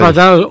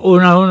empatados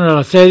 1-1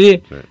 la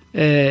serie. Sí.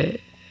 Es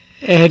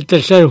el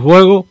tercer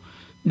juego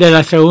de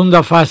la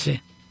segunda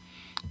fase,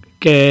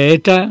 que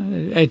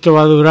esto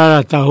va a durar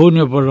hasta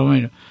junio por lo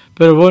menos.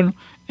 Pero bueno,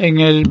 en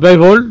el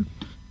béisbol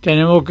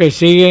tenemos que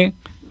siguen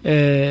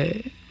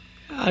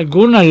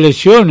algunas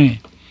lesiones.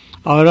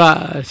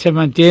 Ahora se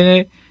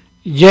mantiene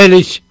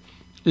Yelich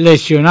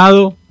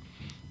lesionado.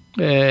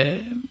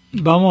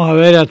 Vamos a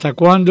ver hasta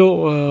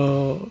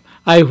cuándo.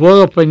 Hay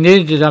juegos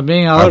pendientes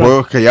también ahora. Hay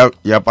juegos que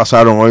ya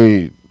pasaron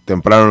hoy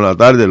temprano en la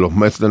tarde. Los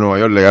Mets de Nueva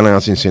York le ganan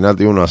a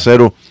Cincinnati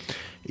 1-0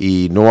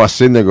 y Noah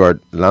Syndergaard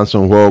lanza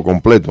un juego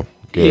completo.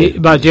 Y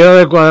batió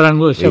de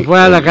cuadrangular, se fue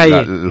a la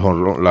calle.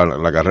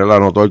 La carrera la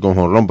anotó él con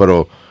jonrón,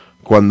 pero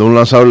cuando un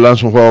lanzador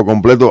lanza un juego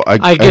completo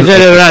hay que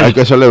celebrar. Hay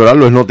que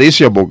celebrarlo, es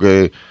noticia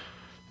porque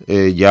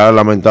ya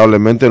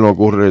lamentablemente no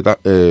ocurre,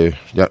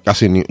 ya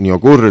casi ni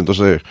ocurre,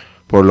 entonces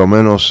por lo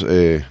menos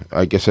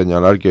hay que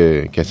señalar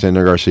que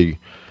Syndergaard sí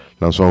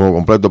lanzó un juego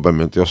completo,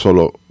 permitió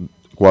solo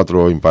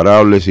 4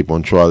 imparables y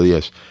ponchó a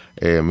 10.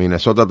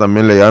 Minnesota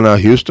también le gana a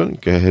Houston,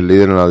 que es el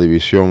líder en la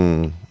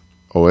división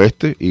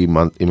oeste, y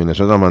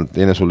Minnesota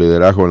mantiene su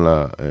liderazgo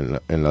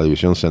en la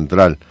división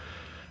central.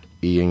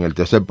 Y en el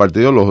tercer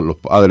partido los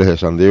Padres de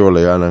San Diego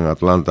le ganan a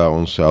Atlanta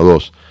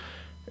 11-2.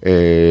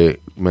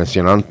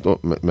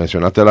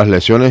 Mencionaste las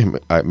lesiones.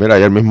 Mira,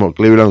 ayer mismo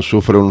Cleveland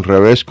sufre un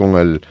revés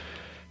con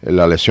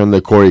la lesión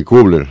de Corey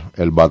Kluber,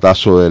 el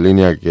batazo de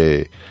línea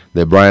de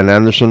Brian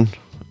Anderson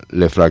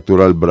le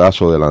fractura el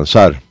brazo de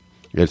lanzar.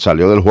 Él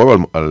salió del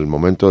juego al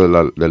momento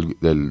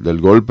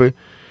del golpe,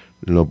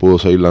 no pudo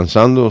seguir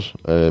lanzando.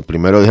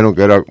 Primero dijeron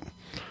que era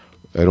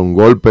un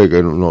golpe,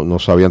 que no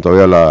sabían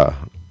todavía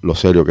lo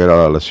serio que era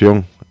la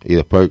lesión, y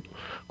después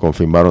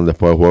confirmaron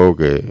después del juego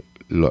que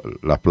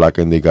las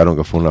placas indicaron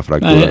que fue una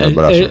fractura en el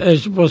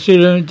brazo.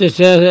 Posiblemente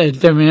sea el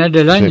terminar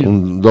del año. Sí,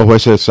 2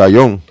 veces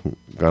Sayón,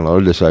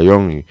 ganador de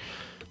Sayón, y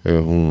es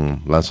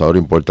un lanzador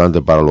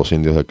importante para los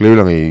Indios de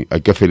Cleveland, y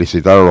hay que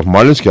felicitar a los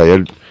Marlins que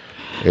ayer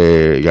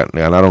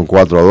ganaron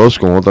 4-2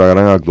 con otra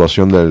gran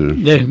actuación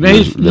de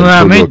Smith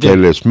nuevamente.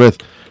 Kelly Smith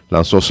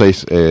lanzó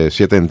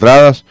 7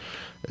 entradas.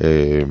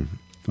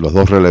 Los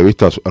dos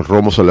relevistas, el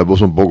Romo se le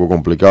puso un poco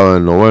complicado en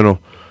el noveno,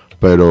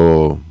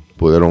 pero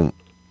pudieron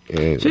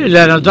sí, le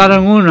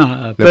anotaron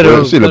una,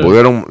 le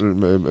pudieron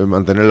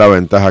mantener la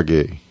ventaja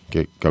que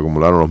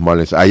acumularon los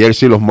Marlins. Ayer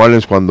sí los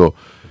Marlins, cuando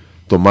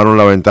tomaron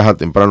la ventaja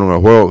temprano en el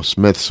juego,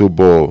 Smith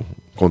supo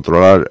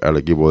controlar al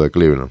equipo de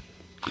Cleveland.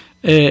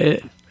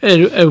 El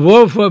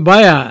juego fue,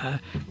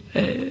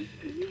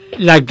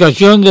 la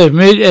actuación de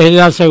Smith es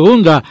la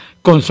segunda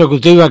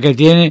consecutiva que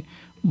tiene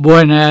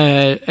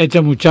buena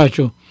este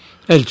muchacho,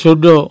 el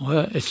zurdo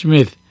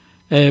Smith.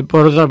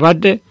 Por otra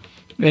parte,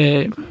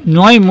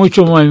 no hay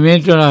mucho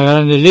movimiento en las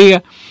grandes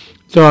ligas,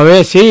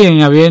 todavía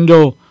siguen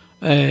habiendo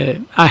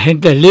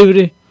agentes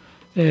libres,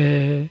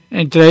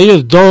 entre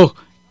ellos 2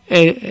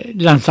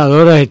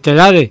 lanzadores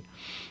estelares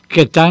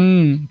que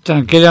están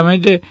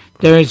tranquilamente,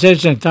 deben ser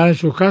sentados en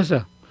sus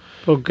casas,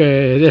 porque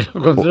de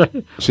lo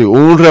contrario... Sí, hubo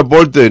un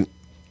reporte,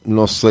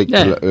 no sé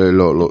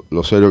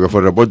lo serio que fue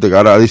el reporte, que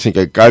ahora dicen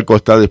que Calco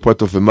está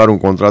dispuesto a firmar un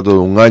contrato de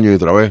 1 año y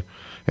otra vez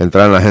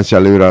entrar en la agencia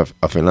libre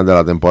a final de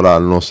la temporada.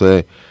 No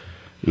sé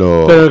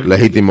lo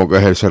legítimo que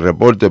es ese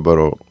reporte,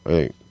 pero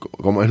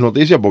como es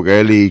noticia, porque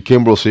él y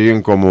Kimbrel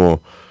siguen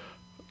como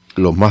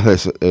los más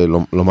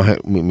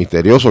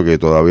misteriosos, que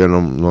todavía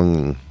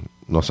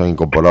no se han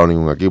incorporado a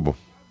ningún equipo.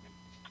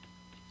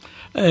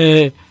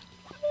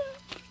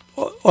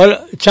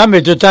 Hola,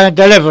 Chamby, ¿tú estás en el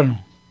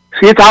teléfono?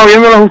 Sí, estaba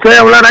viéndolos a ustedes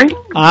hablar ahí.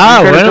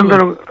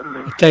 Bueno,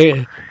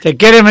 ¿te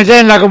quieres meter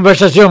en la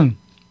conversación?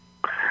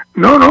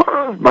 No,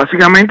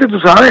 básicamente, tú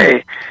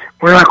sabes,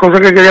 una de las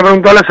cosas que quería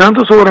preguntarle a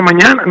Santos sobre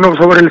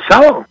el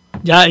sábado.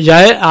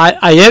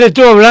 Ayer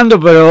estuve hablando,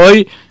 pero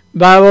hoy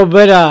va a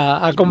volver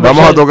a conversar.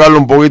 Vamos a tocarlo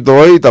un poquito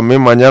hoy,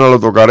 también mañana lo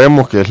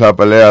tocaremos, que es la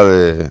pelea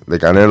de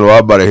Canelo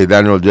Álvarez y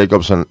Daniel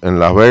Jacobs en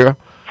Las Vegas.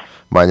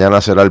 Mañana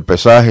será el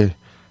pesaje.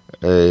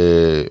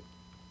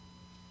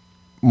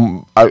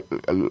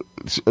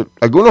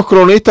 Algunos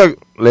cronistas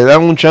le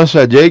dan un chance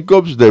a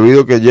Jacobs,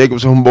 debido a que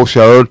Jacobs es un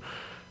boxeador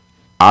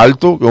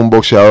alto, que es un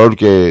boxeador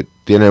que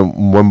tiene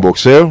un buen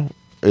boxeo,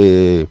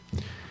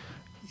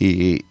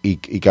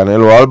 y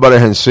Canelo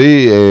Álvarez en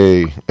sí,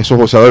 esos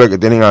boxeadores que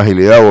tienen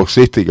agilidad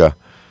boxística,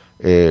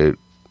 él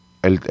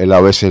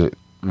a veces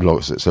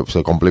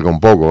se complica un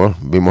poco, ¿eh?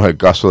 Vimos el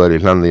caso de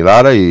Erislandy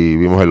Lara y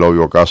vimos el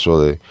obvio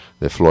caso de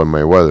Floyd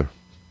Mayweather.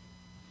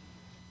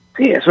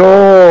 Sí,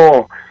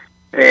 eso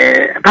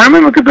para mí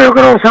yo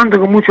creo, Santos,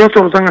 que muchos de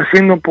estos lo están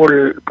haciendo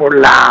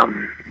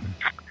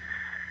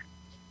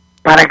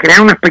para crear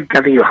una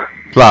expectativa.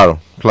 Claro.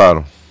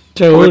 Porque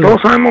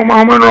todos sabemos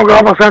más o menos lo que va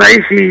a pasar ahí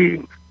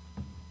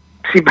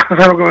si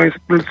pasa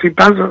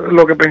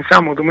lo que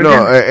pensamos. ¿Tú me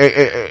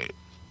entiendes?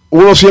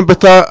 Uno siempre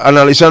está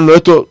analizando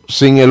esto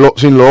sin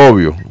lo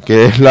obvio,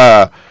 que es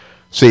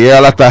si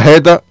llega las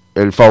tarjetas,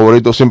 el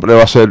favorito siempre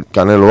va a ser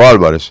Canelo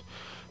Álvarez.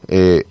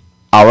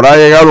 Habrá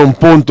llegado un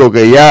punto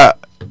que ya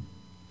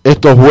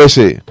estos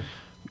jueces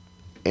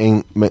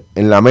en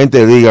la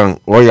mente digan,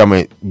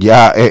 óigame,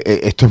 ya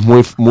esto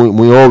es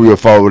muy obvio, el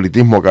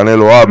favoritismo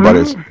Canelo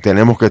Álvarez,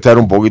 tenemos que estar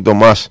un poquito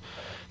más,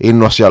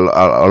 irnos hacia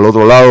al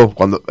otro lado,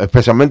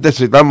 especialmente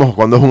si estamos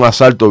cuando es un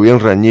asalto bien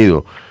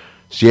reñido,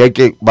 si hay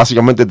que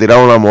básicamente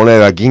tirar una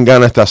moneda, ¿quién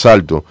gana este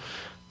asalto?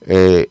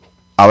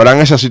 ¿Habrán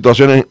esas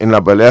situaciones en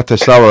la pelea este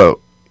sábado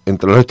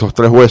entre estos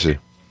 3 jueces?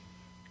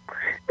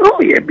 No,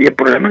 y el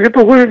problema es que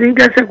estos jueces tienen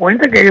que darse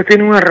cuenta que ellos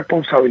tienen una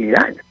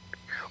responsabilidad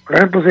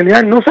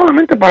no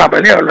solamente para la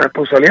pelea, la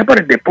responsabilidad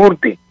para el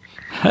deporte.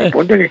 El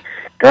deporte que,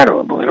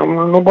 claro, porque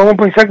no podemos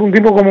pensar que un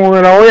tipo como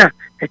De La Hoya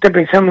esté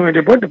pensando en el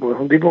deporte, porque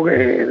es un tipo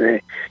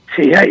que,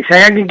 si hay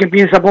alguien que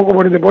piensa poco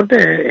por el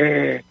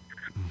deporte,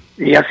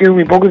 y ha sido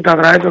un hipócrita a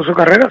través de toda su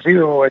carrera, ha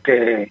sido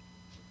este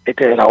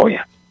De La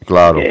Hoya.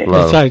 Claro,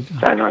 claro. Exacto. O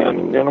sea,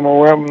 yo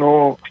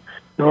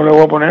no le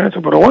voy a poner eso,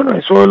 pero bueno,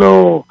 eso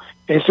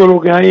es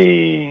lo que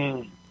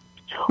hay.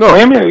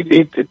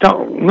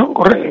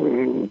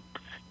 Correcto.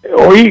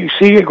 Hoy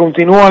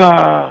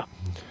continúa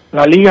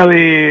la liga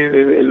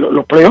de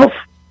los playoffs.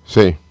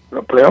 Sí.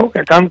 Los playoffs,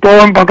 que están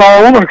todos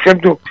empatados a 1,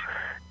 excepto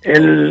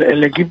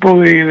el equipo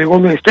de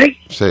Golden State,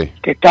 sí,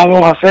 que está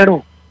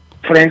 2-0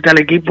 frente al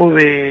equipo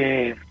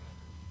de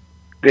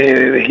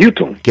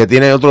Houston. Que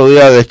tiene otro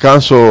día de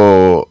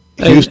descanso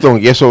Houston,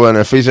 y eso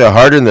beneficia a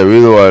Harden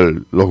debido a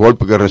los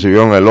golpes que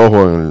recibió en el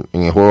ojo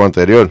en el juego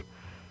anterior.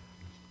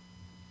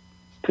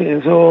 Sí,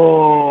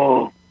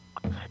 eso.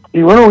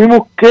 Y bueno,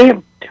 vimos que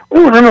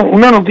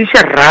una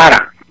noticia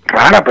rara,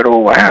 pero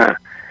bueno,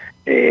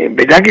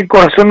 verdad que el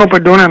corazón no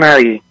perdona a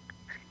nadie.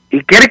 Y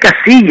Iker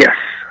Casillas,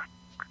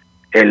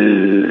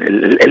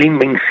 el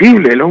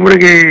invencible, el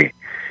hombre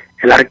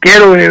el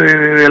arquero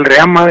del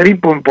Real Madrid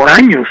por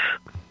años,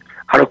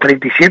 a los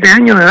 37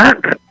 años de edad,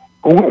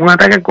 un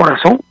ataque al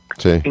corazón.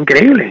 Sí.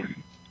 Increíble.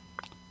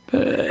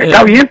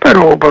 Está bien,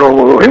 pero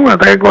un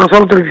ataque al corazón a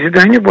los 37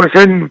 años puede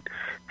ser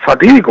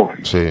fatídico.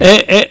 Sí.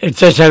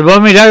 Se salvó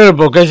milagro,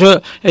 porque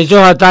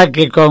esos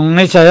ataques con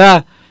esa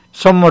edad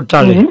son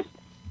mortales. Uh-huh.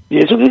 Y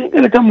eso quiere decir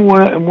que está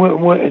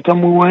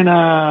muy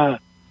buena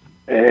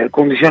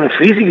condiciones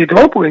físicas y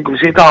todo, porque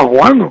inclusive estaba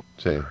jugando.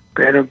 Sí.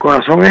 Pero el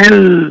corazón es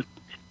el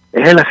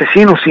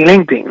asesino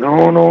silente.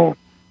 No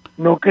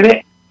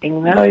cree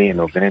en nadie,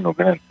 no cree.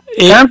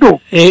 Tanto,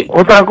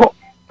 otra cosa.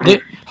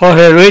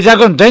 Jorge Luis está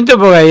contento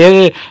porque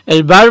ayer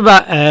el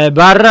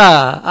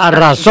Barra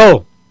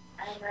arrasó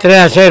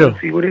 3-0.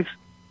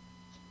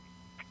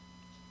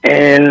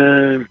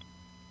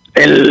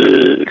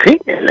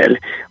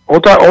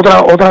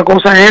 Otra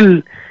cosa es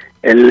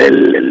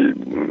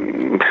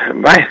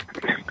vaya.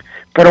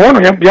 Pero bueno,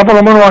 ya por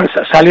lo menos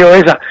salió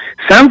esa.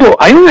 Santo,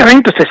 hay un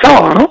evento este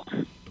sábado, ¿no?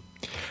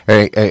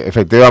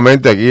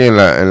 Efectivamente, aquí en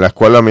la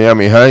escuela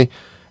Miami High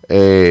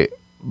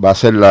va a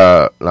ser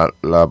la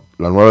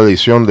nueva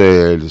edición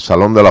del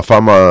Salón de la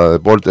Fama de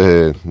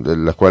Deportes de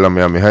la escuela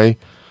Miami High.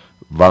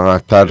 Van a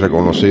estar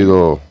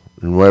reconocidos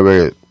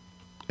 9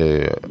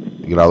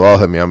 graduados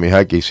de Miami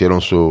High que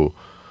hicieron su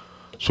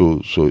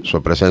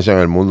presencia en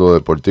el mundo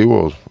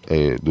deportivo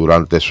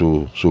durante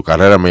su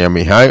carrera en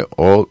Miami High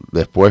o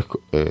después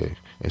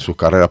en sus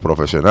carreras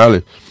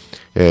profesionales.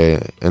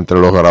 Entre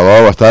los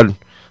graduados va a estar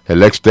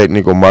el ex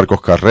técnico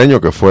Marcos Carreño,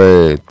 que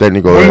fue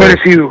técnico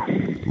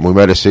muy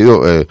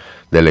merecido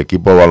del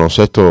equipo de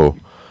baloncesto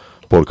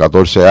por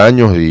 14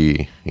 años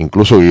y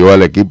incluso guió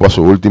al equipo a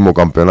su último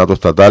campeonato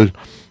estatal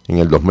en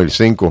el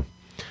 2005.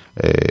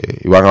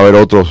 Y van a haber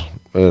otros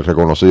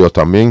reconocidos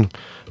también,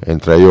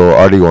 entre ellos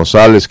Ari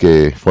González,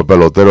 que fue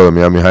pelotero de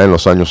Miami High en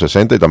los años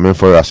 60 y también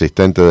fue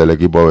asistente del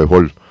equipo de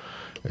béisbol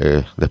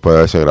después de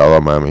haberse graduado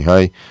a Miami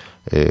High.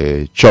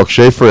 Chuck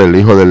Schaefer, el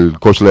hijo del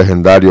coach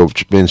legendario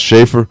Vince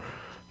Schaefer,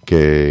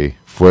 que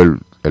fue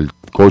el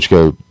coach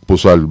que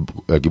puso al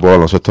equipo de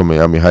baloncesto de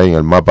Miami High en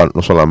el mapa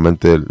no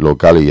solamente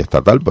local y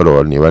estatal,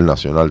 pero a nivel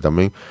nacional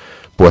también.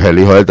 Pues el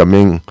hijo de él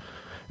también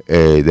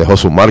dejó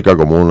su marca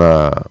como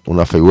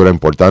una figura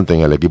importante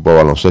en el equipo de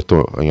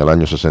baloncesto en el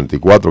año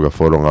 64, que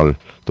fueron al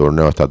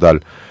torneo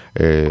estatal.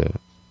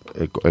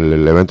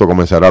 El evento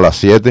comenzará a las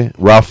 7.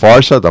 Ralph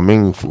Farsa,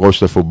 también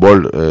coach de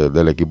fútbol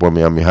del equipo de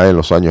Miami High en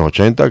los años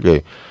 80,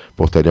 que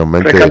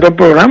posteriormente rescató el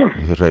programa.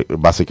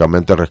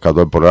 Básicamente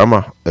rescató el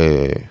programa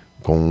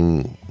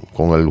con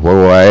el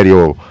juego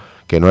aéreo,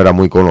 que no era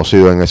muy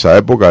conocido en esa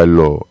época. Él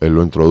lo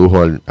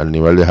introdujo al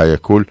nivel de high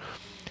school,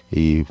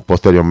 y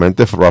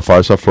posteriormente Ralph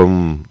Farsa fue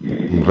un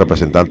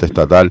representante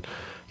estatal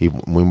y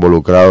muy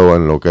involucrado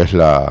en lo que es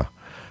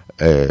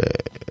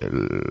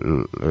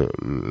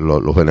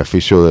los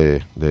beneficios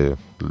de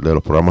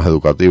los programas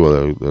educativos,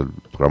 del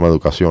programa de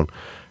educación.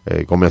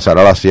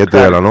 Comenzará a las 7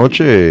 de la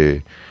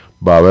noche.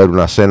 Va a haber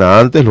una cena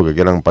antes. Los que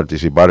quieran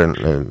participar en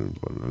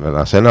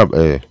la cena,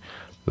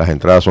 las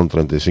entradas son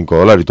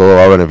 $35 y todo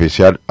va a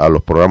beneficiar a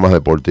los programas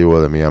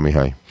deportivos de Miami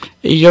High.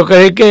 Y yo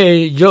creí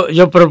que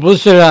yo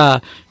propuse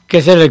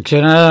que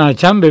seleccionaran a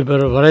Chamby,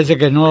 pero parece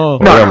que no.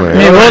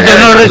 Mi voto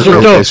no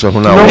resultó. Eso es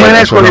una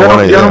buena idea.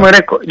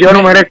 Yo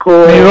no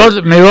merezco.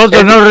 Mi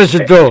voto no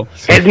resultó.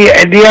 El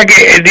día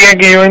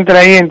que yo entre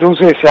ahí,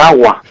 entonces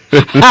agua.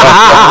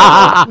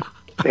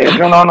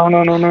 Eso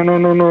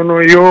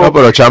no, yo... No,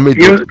 pero Chamby,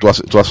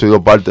 tú has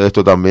sido parte de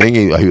esto también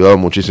y has ayudado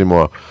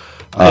muchísimo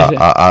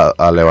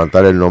a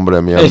levantar el nombre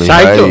de mi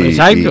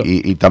amiga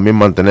y también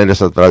mantener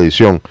esa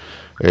tradición.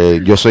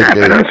 Yo sé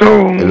que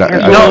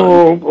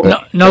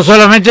no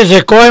solamente se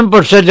escogen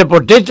por ser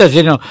deportistas,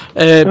 sino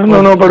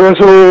pero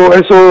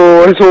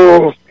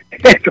eso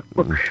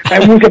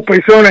hay muchas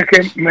personas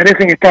que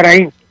merecen estar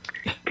ahí,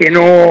 que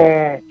no,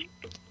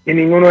 y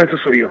ninguno de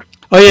esos soy yo.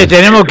 Oye,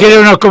 tenemos que ir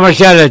a unos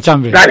comerciales,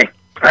 Chamby. Dale,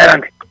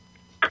 adelante.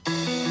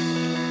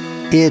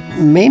 It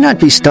may not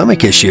be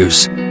stomach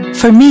issues.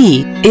 For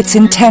me, it's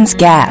intense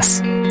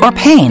gas, or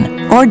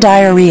pain, or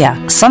diarrhea,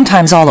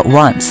 sometimes all at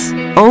once,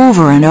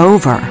 over and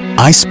over.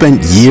 I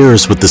spent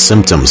years with the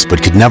symptoms,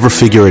 but could never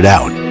figure it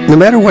out. No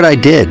matter what I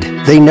did,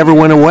 they never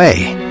went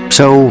away.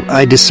 So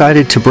I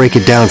decided to break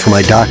it down for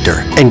my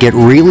doctor and get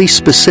really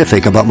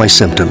specific about my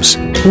symptoms.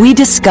 We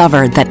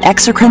discovered that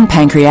exocrine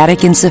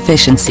pancreatic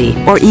insufficiency,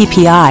 or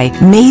EPI,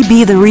 may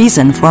be the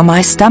reason for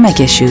my stomach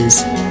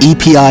issues.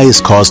 EPI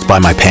is caused by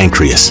my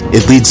pancreas.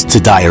 It leads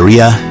to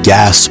diarrhea,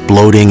 gas,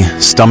 bloating,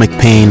 stomach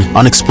pain,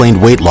 unexplained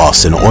weight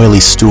loss, and oily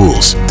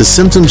stools. The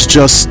symptoms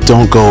just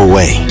don't go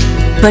away.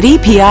 But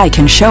EPI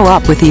can show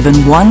up with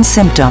even one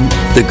symptom.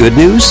 The good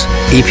news?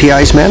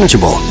 EPI is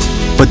manageable.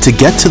 But to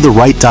get to the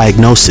right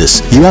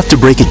diagnosis, you have to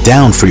break it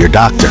down for your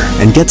doctor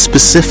and get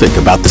specific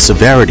about the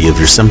severity of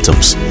your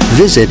symptoms.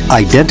 Visit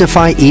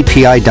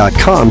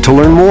identifyepi.com to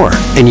learn more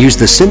and use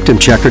the symptom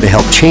checker to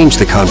help change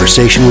the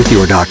conversation with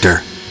your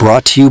doctor.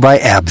 Brought to you by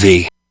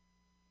AbbVie.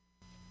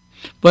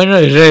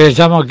 Bueno, y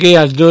regresamos aquí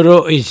al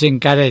Duro y Sin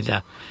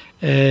Careta.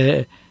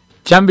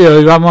 Chamby,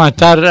 hoy vamos a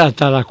estar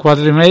hasta las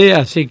 4:30,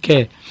 así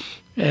que...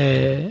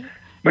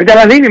 Vete a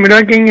las líneas,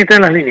 mira quién está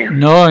en las líneas.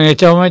 No, en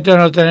este momento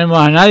no tenemos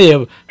a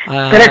nadie.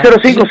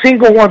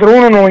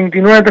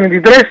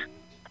 305-541-9933.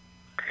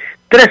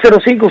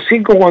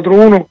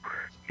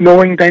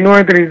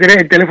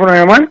 305-541-9933, el teléfono de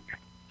llamar.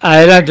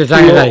 Adelante, está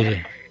en el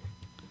aire.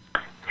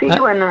 Sí,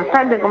 buenas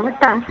tardes, ¿cómo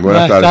están?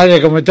 Buenas tardes,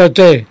 ¿cómo está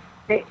usted?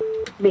 Sí,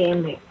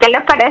 bien. ¿Qué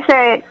les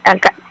parece al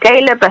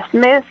Caleb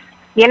Smith?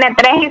 Tiene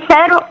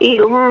 3-0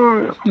 y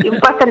un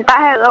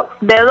porcentaje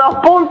de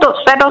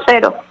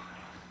 2.00.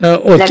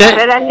 Usted, de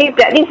carreras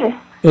limpias, dice.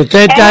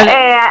 Usted está...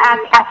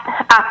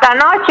 hasta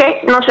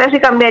anoche, no sé si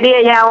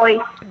cambiaría ya hoy.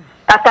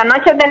 Hasta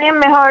anoche tenía el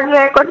mejor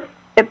récord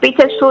de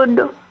pitcher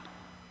zurdo.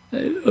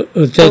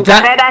 Usted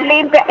está...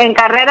 En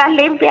carreras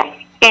limpias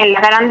en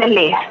las grandes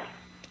ligas.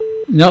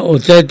 No,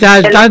 usted está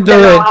al tanto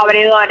de los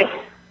abridores.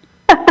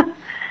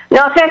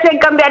 No sé si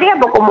cambiaría,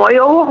 porque como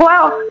yo hubo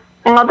juegos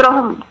en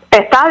otros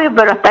estadios,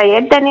 pero hasta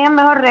ayer tenía el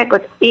mejor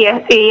récord y yo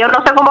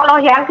no sé cómo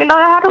los Yankees lo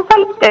dejaron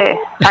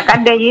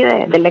sacar de allí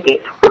del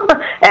equipo.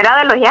 Era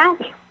de los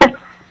Yankees.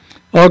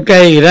 Ok,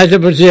 gracias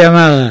por su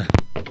llamada.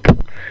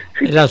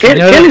 La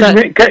señora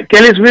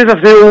Kelly Smith ha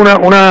sido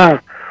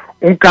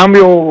un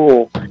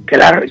cambio que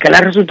le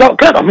ha resultado,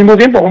 claro, al mismo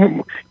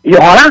tiempo, y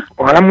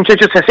ojalá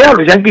muchachos se sea.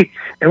 Los Yankees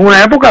en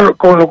una época lo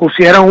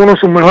consideran uno de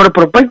sus mejores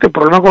prospectos. El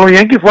problema con los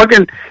Yankees fue que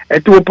él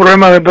tuvo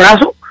problemas de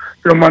brazo,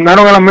 los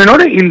mandaron a las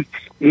menores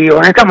y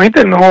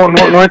honestamente no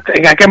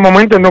en aquel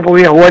momento no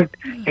podía jugar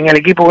en el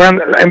equipo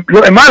grande.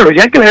 Es más, los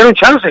Yankees le dieron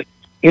chance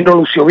y no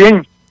lució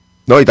bien.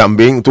 No, y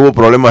también tuvo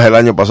problemas el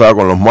año pasado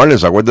con los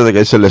Marlins. Acuérdate que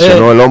él se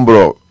lesionó el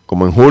hombro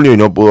como en junio y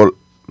no pudo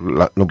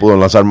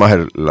lanzar más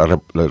el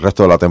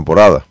resto de la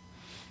temporada.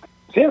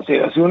 Sí, ha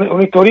sido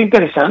una historia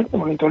interesante,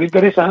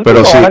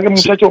 pero ojalá sí, que el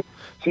muchacho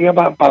siga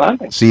para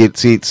adelante. Si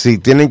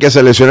tienen que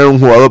seleccionar un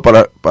jugador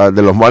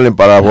de los Marlins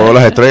para el juego de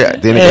las estrellas,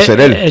 tiene que ser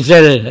él. Es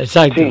él,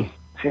 exacto. Sí,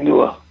 sin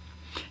duda.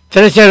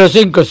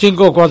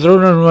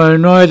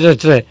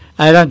 305-541-9933.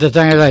 Adelante,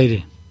 está en el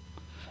aire.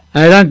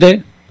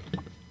 Adelante.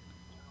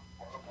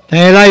 Está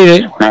en el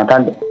aire. Buenas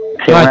tardes.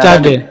 Sí, buenas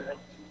tardes.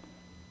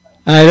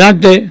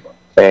 Adelante.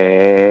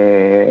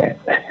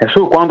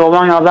 Jesús, ¿cuándo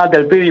van a hablar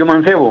del pillo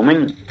mancebo,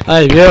 men?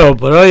 Ay, viejo,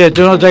 pero oye,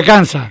 tú no te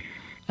cansas.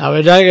 La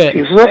verdad es que...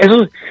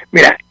 Eso,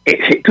 mira,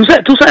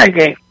 tú sabes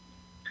que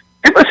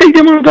es para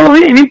seguir todos los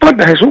días y no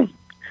importa, Jesús,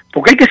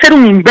 porque hay que ser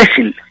un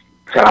imbécil.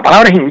 O sea, la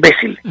palabra es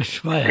imbécil.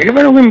 Hay que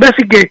ser un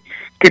imbécil que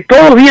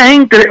todos los días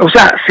entre, o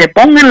sea, se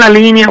ponga en la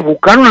línea,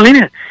 buscar una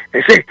línea.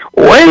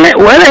 O él es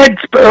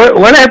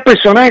el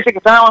personaje ese que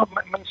estaba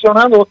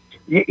mencionando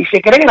y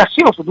se cree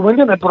gracioso, ¿tú me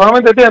entiendes?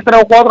 Probablemente tiene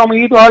 3 o 4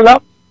 amiguitos al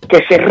lado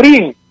que se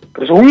ríen,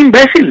 pero eso es un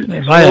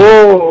imbécil.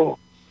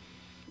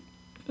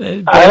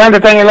 Adelante,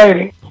 está en el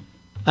aire.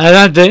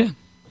 Adelante.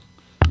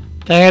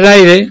 Está en el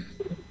aire.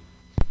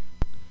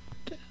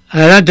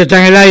 Adelante, está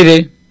en el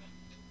aire.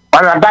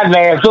 Buenas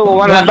tardes, Jesús.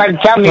 Buenas tardes,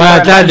 Chamby.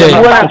 Buenas tardes.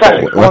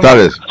 Buenas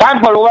tardes.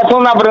 Sampo, le voy a hacer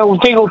una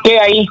preguntita a usted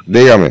ahí.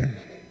 Dígame.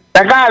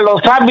 Acá,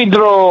 los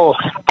árbitros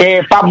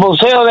que para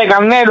boxeo de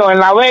Canelo en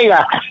La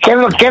Vega, ¿quién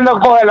nos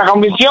coge? ¿La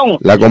comisión?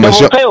 La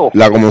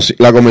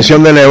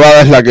comisión de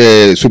Nevada es la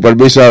que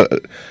supervisa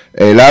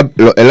el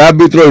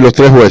árbitro y los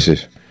 3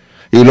 jueces.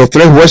 Y los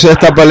 3 jueces de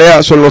esta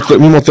pelea son los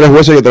mismos 3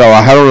 jueces que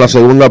trabajaron la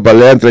segunda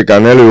pelea entre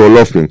Canelo y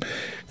Golovkin,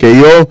 que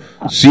yo,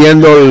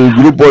 siendo el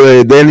grupo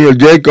de Daniel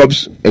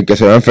Jacobs, el que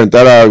se va a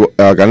enfrentar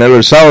a Canelo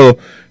el sábado,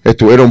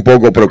 estuviera un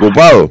poco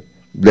preocupado,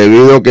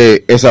 debido a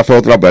que esa fue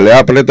otra pelea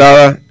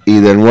apretada,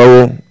 y de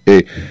nuevo,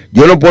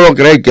 yo no puedo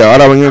creer que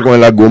ahora vengan con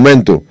el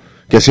argumento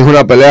que si es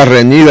una pelea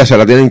reñida se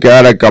la tienen que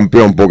dar al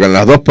campeón, porque en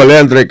las dos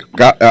peleas entre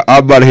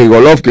Álvarez y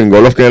Golovkin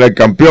era el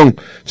campeón.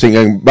 Sin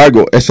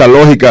embargo, esa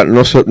lógica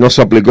no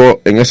se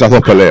aplicó en esas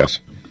dos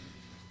peleas.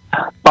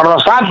 Por lo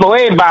santo,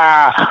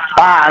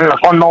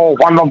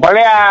 cuando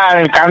pelea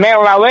el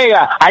Canelo La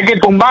Vega, hay que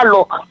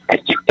tumbarlo.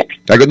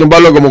 Hay que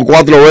tumbarlo como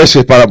 4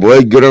 veces para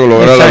poder, creo,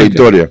 lograr la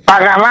victoria.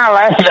 Para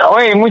ganarla.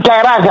 Oye,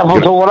 muchas gracias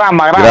por su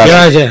programa.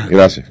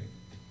 Gracias.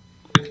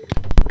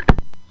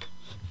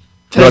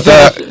 Pero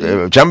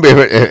Chamby,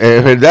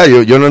 es verdad,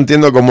 yo no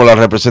entiendo como la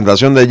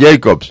representación de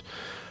Jacobs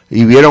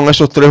y vieron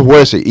esos 3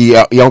 jueces y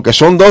aunque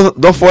son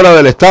dos fuera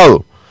del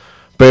estado,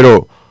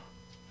 pero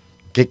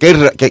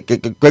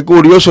qué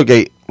curioso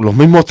que los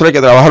mismos 3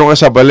 que trabajaron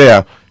esa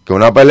pelea, que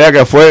una pelea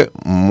que fue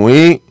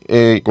muy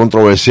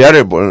controversial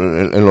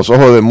en los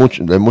ojos de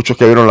muchos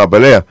que vieron la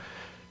pelea,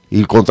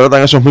 y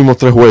contratan esos mismos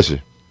 3 jueces.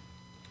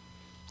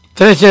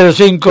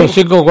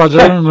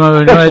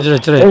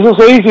 305-541-9933. Eso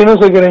se dice y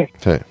no se cree.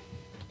 Sí.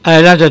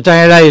 Adelante, está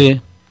en el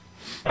aire.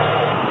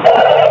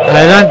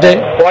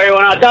 Adelante. Oye,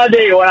 buenas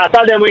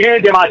tardes mi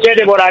gente,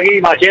 Machete por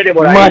aquí. Machete,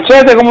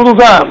 ¿cómo tú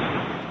estás?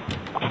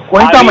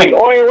 Cuéntame. Aquí,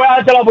 hoy voy a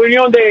darte la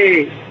opinión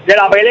de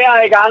la pelea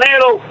de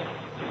Canelo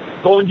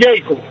con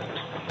Jacob.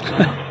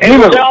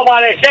 Eso se va a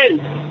parecer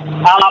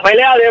a la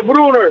pelea de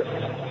Brunner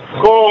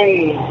con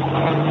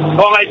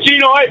el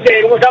chino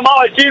 ¿cómo se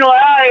llamaba el chino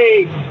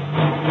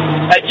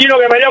el chino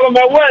que peleó con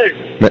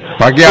Mayweather?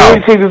 Paqueado.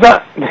 Sí, tú estás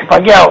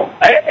paqueado.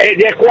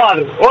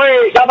 10-4.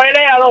 Oye, esa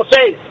pelea, no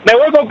sé. Me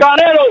voy con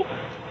Canelo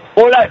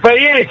por la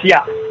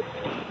experiencia.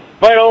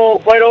 Pero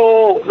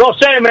no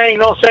sé,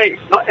 no sé.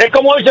 No, es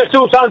como dice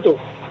Jesús Santos.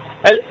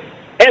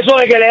 Eso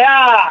de que le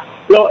da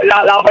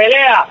la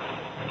pelea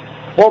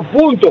por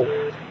punto.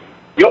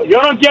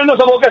 Yo no entiendo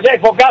eso por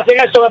qué hacen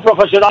eso de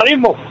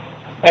profesionalismo.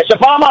 Eso es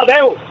para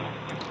Mateo.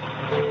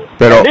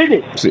 Pero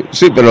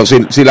sí, pero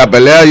si la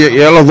pelea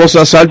llega a los 2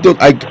 asaltos,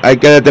 hay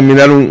que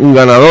determinar un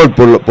ganador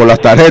por las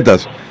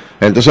tarjetas.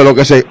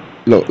 Entonces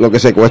lo que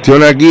se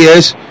cuestiona aquí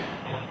es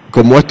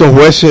como estos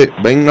jueces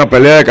ven una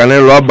pelea de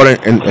Canelo Álvarez,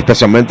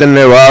 especialmente en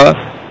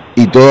Nevada,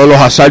 y todos los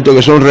asaltos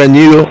que son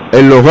reñidos,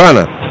 él los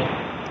gana.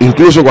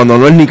 Incluso cuando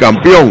no es ni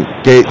campeón,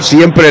 que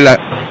siempre la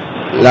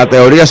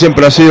teoría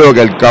siempre ha sido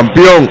que el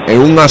campeón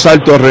en un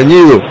asalto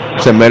reñido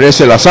se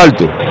merece el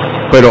asalto.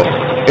 Pero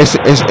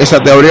esa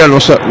teoría no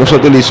se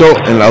utilizó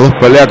en las 2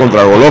 peleas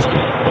contra Golovkin.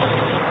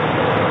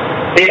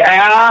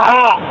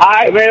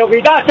 Me lo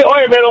quitaste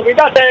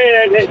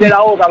de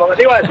la boca, lo que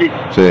te iba a decir.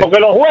 Sí. Porque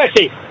los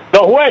jueces,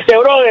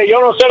 brother,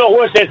 yo no sé los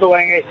jueces,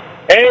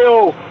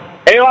 ellos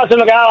hacen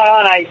lo que da la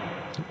gana ahí.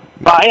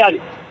 Imagínate.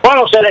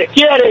 Bueno, se les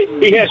quiere,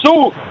 y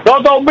Jesús,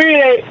 no te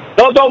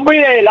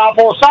olvides la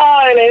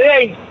posada del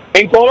Edén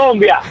en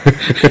Colombia.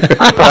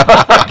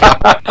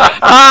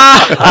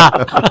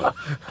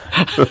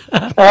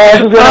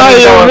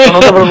 No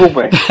te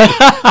preocupes.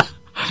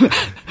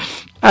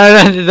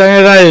 Adelante, está en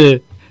el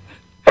aire.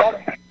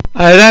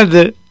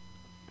 Adelante.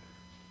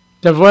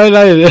 Se fue el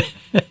aire.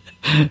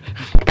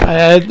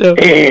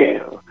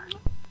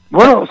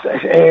 Bueno,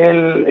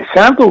 el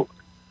Santo,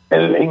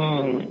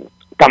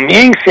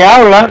 también se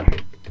habla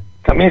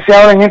en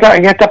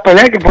estas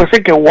peleas que puede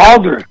ser que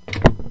Wilder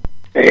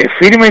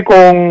firme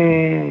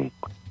que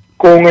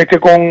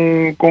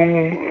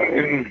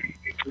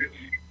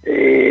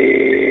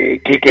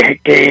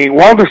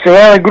Wilder se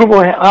vaya del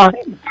grupo de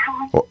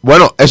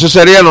Bueno, eso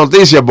sería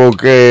noticia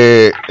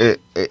porque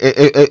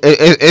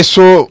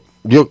eso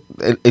yo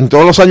en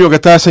todos los años que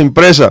está esa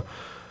empresa,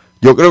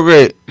 yo creo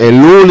que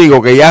el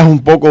único que ya es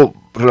un poco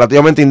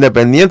relativamente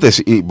independiente,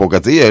 y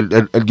porque sí,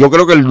 yo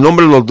creo que el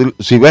nombre,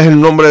 si ves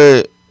el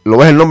nombre, lo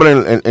ves el nombre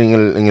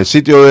en el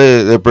sitio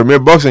de Premier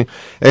Boxing,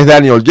 es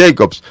Daniel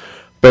Jacobs,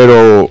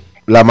 pero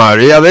la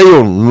mayoría de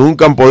ellos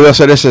nunca han podido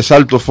hacer ese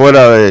salto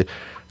fuera de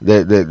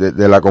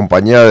la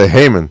compañía de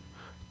Heyman.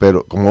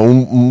 Pero como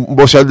un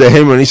boxeador de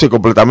Heyman hizo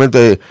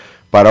completamente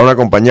para una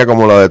compañía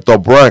como la de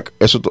Top Rank,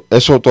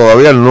 eso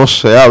todavía no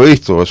se ha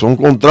visto. Son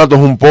contratos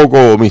un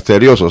poco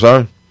misteriosos,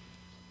 ¿sabes?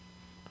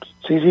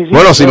 Sí.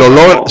 Bueno, si lo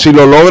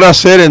logra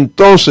hacer,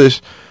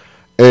 entonces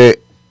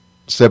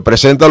se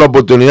presenta la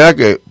oportunidad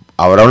que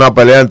habrá una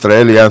pelea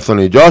entre él y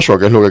Anthony Joshua,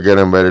 que es lo que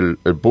quieren ver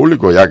el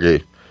público, y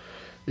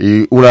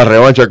una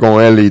revancha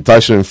con él y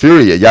Tyson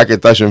Fury, ya que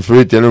Tyson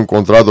Fury tiene un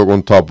contrato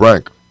con Top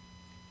Rank.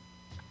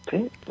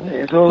 Sí,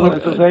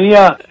 eso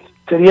sería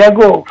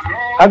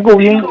algo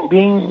bien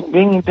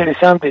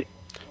interesante.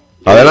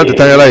 Adelante,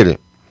 está en el aire.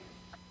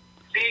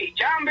 Sí,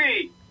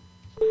 Chamby.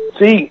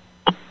 Sí.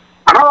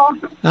 ¿Aló?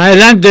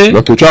 Adelante. Lo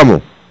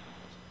escuchamos.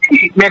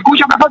 Sí, ¿me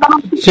escucha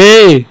perfectamente?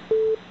 Sí.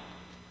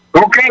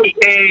 Ok,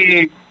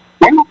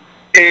 bueno,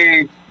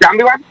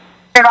 Chamby va a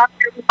dar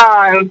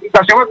una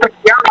invitación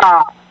especial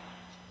a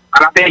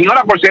la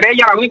señora por ser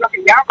ella la única que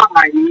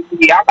llama y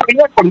ya también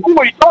con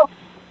número y todo.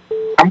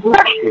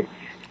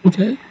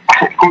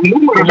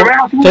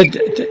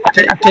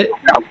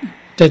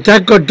 Te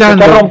estás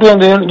cortando. Te está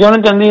rompiendo, yo no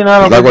entendí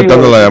nada. Te está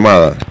cortando la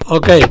llamada.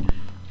 Ok.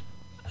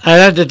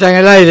 Adelante, está en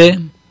el aire.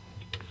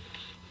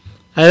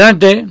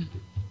 Adelante.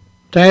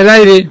 Está en el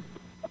aire.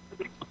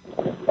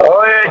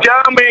 Oye,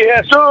 Chamby,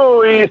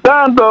 Jesús y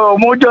Santo,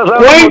 muchos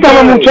saludos.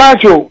 Cuéntame,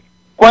 muchacho,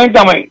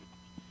 cuéntame.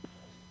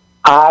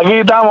 Aquí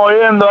estamos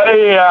viendo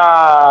ahí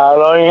a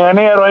los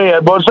ingenieros ahí.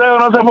 El boxeo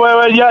no se puede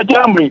ver ya,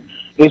 Chamby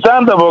y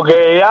Santo,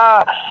 porque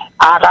ya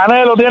a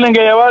Canelo tienen que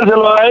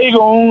llevárselo de ahí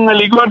con un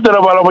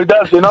helicóptero para el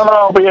hospital, si no, no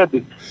lo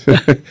pierde.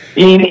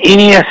 y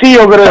ni así,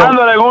 yo creo.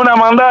 Dándole con una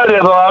mandaria,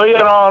 todavía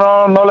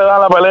no le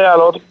dan la pelea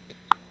al otro.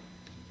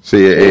 Sí,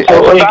 oye,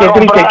 qué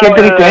triste,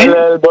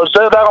 El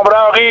boxeo está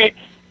comprado aquí,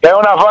 que es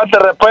una falta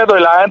de respeto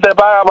y la gente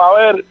paga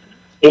para ver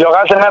y lo que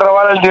hacen es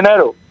robar el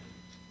dinero.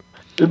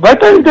 Va a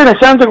estar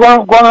interesante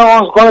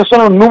cuáles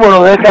son los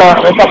números de esta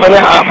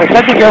pelea, a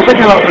pesar de que yo sé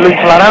que lo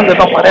inflarán de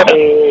todas maneras.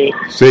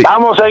 Sí.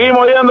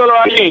 Seguimos viéndolo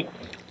aquí.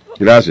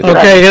 Gracias. Ok,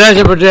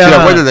 gracias por tu llamada.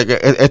 Sí, acuérdate que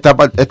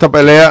esta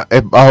pelea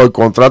es bajo el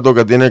contrato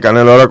que tiene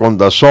Canelo ahora con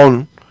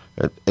DAZN.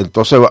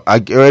 Entonces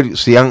hay que ver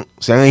si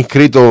se han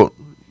inscrito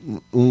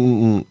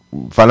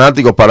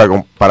fanáticos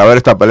para ver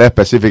esta pelea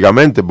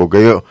específicamente, porque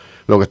ellos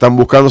lo que están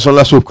buscando son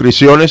las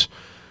suscripciones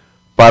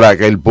para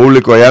que el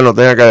público ya no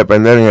tenga que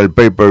depender en el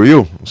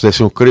pay-per-view.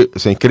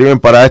 Se inscriben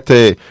para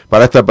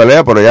esta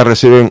pelea, pero ya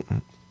reciben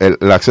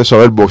el acceso a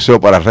ver boxeo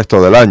para el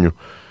resto del año.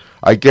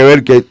 Hay que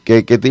ver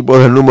qué tipo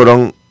de número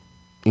han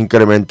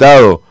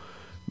incrementado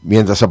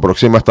mientras se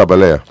aproxima esta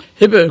pelea.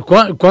 Sí, pero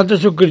 ¿cuántos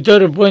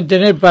suscriptores pueden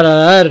tener para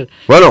dar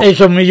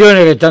esos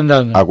millones que están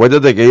dando?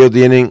 Acuérdate que ellos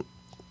tienen,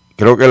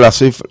 creo que la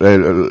cifra,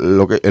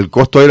 el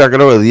costo era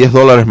creo de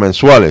 $10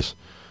 mensuales.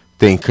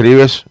 Te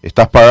inscribes,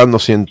 estás pagando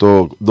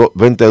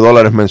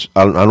 $120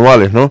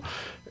 anuales, ¿no?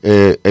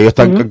 Ellos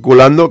están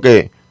calculando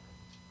que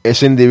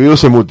ese individuo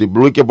se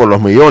multiplique por los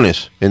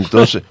millones.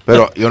 Entonces,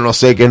 pero yo no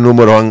sé qué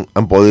números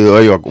han podido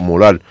ellos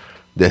acumular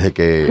desde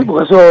que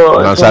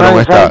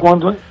lanzaron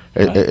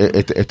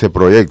este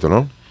proyecto,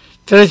 ¿no?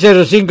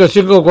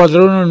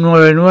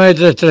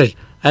 305-541-9933.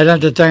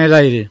 Adelante, está en el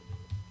aire.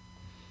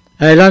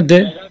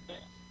 Adelante.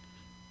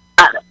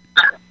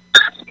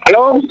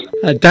 ¿Aló?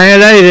 Está en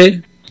el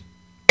aire.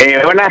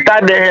 Buenas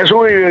tardes,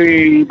 Jesús,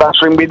 y para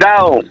su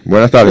invitado.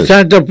 Buenas tardes.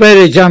 Santos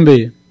Pérez,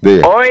 Chamby.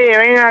 Oye,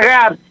 ven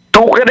acá.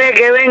 ¿Tú crees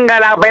que venga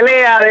la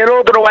pelea del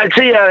otro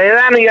García, de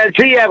Dani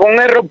García con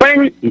Errol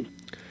Spence?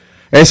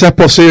 Esa es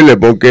posible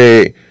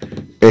porque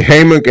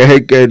Heyman, que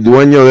es el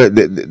dueño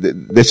de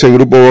ese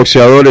grupo de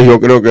boxeadores, yo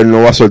creo que él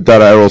no va a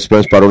soltar a Errol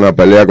Spence para una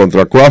pelea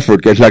contra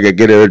Crawford, que es la que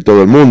quiere ver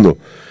todo el mundo.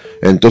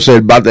 Entonces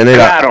él va a tener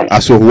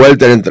a sus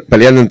welter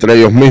peleando entre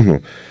ellos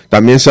mismos.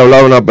 También se ha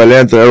hablado de una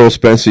pelea entre Errol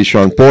Spence y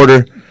Sean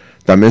Porter.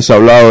 También se ha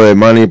hablado de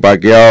Manny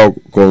Pacquiao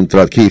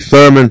contra Keith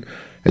Thurman.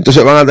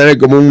 Entonces van a tener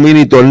como un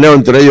mini torneo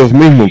entre ellos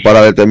mismos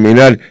para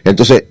determinar.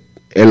 Entonces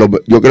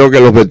yo creo que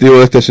el objetivo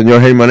de este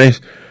señor Heyman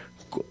es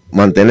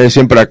mantener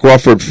siempre a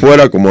Crawford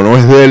fuera, como no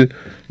es de él,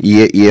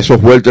 y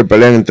esos welter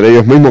pelean entre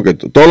ellos mismos, que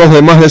todos los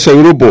demás de ese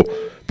grupo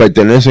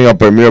pertenecen a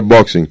Premier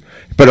Boxing.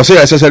 Pero sí,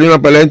 esa sería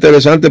una pelea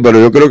interesante, pero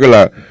yo creo que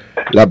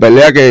la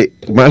pelea que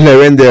más le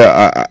vende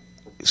a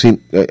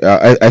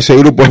ese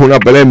grupo es una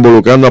pelea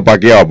involucrando a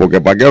Pacquiao, porque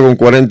Pacquiao con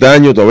 40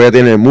 años todavía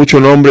tiene mucho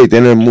nombre y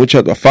tiene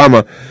mucha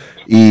fama,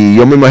 y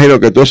yo me imagino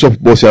que todos esos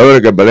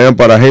boxeadores que pelean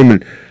para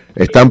Heyman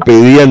están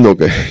pidiendo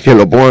que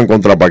lo pongan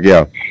contra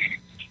Pacquiao.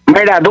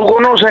 Mira, tú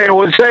conoces el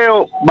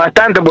boxeo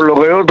bastante por lo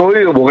que yo te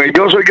oído, porque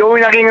yo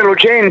vine aquí en el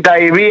 80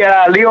 y vi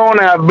a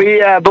Leona, vi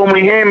a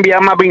Tommy Henry, vi a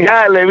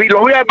Mapinjales,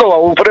 los vi a todos, a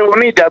Wilfredo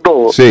Bonita, a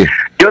todos. Sí.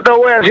 Yo te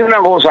voy a decir una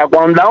cosa,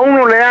 cuando a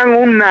uno le dan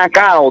un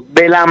knockout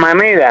de la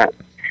manera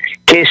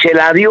que se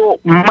la dio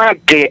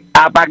Márquez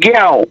a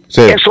Pacquiao,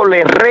 eso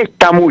le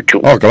resta mucho.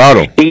 Oh,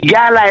 claro. Y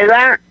ya la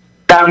edad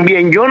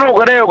también, yo no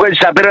creo que él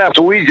se atreva a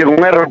subirse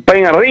con Errol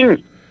Spence al ring.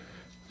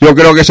 Yo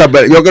creo que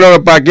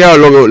Pacquiao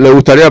le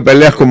gustaría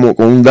peleas como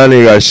con un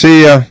Dani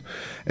García.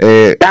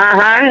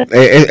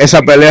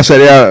 Esa pelea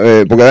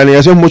sería porque Dani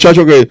García es un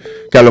muchacho que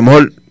a lo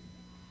mejor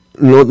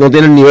no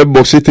tiene el nivel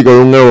boxístico de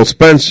un Errol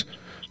Spence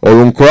o de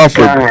un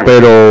Crawford,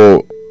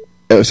 pero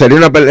sería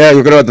una pelea,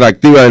 yo creo,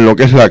 atractiva en lo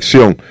que es la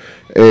acción.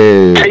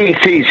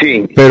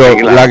 Sí. Pero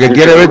claro, la que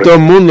quiere ver todo el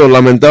mundo,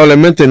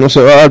 lamentablemente, no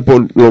se va a dar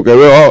por lo que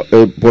veo,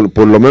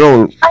 por lo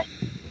menos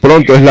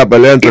pronto, es la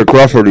pelea entre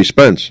Crawford y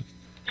Spence.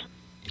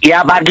 Y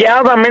a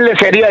Pacquiao también le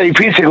sería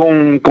difícil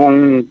con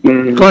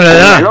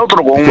el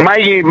otro, con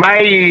Mike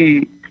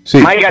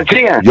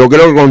García. Yo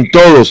creo que con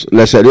todos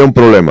le sería un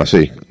problema,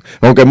 sí.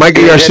 Aunque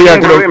Mikey García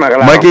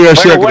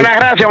buenas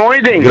gracias,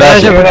 Moite.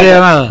 Gracias por la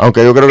llamada.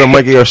 Aunque yo creo que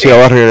Mikey García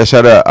va a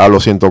regresar a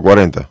los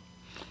 140.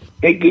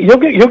 Yo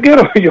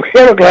quiero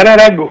aclarar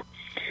algo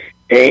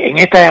en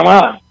esta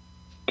llamada,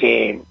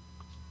 que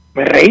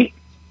me reí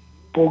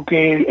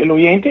porque el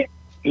oyente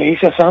le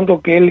dice a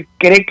Santos que él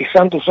cree que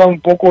Santos sabe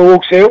un poco de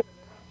boxeo,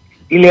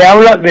 y le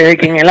habla desde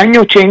que en el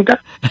año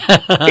 80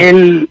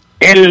 él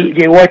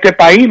llegó a este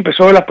país,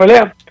 empezó a ver las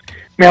peleas.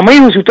 Mi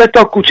amigo, si usted está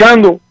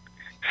escuchando,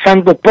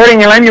 Santos Pérez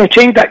en el año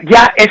 80,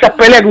 ya esas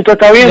peleas que usted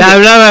está viendo, ya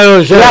hablaba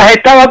de las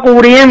estaba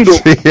cubriendo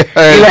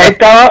y las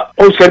estaba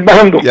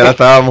observando. Ya la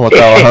estábamos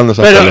trabajando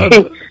esas peleas.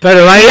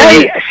 Pero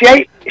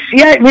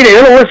si hay, mire,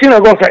 yo le voy a decir una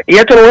cosa, y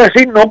esto lo voy a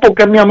decir no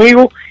porque es mi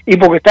amigo y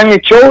porque está en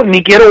el show,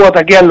 ni quiero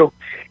ataquearlo,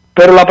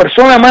 pero la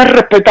persona más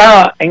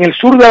respetada en el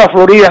sur de la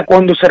Florida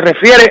cuando se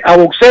refiere a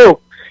boxeo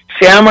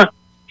se llama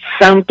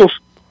Santos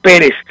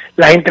Pérez.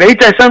 Las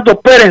entrevistas de Santos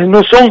Pérez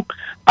no son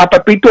a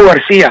Pepito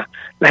García.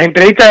 Las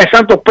entrevistas de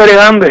Santos Pérez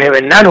dan desde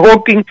Bernard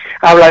Hopkins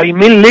a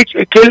Vladimir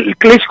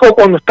Klitschko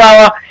cuando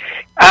estaba,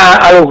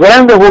 a los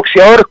grandes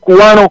boxeadores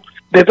cubanos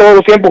de todos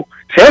los tiempos.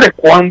 Señores,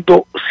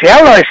 cuando se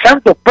habla de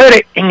Santos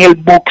Pérez en el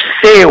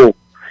boxeo,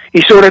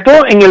 y sobre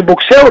todo en el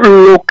boxeo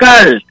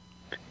local,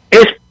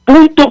 es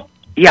punto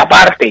y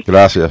aparte.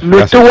 Gracias. No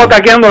estuvo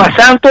ataqueando a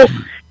Santos,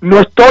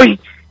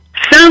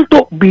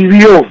 Santos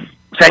vivió,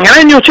 o sea, en el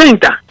año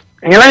 80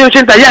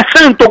 ya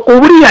Santos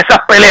cubría esas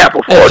peleas,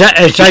 por favor.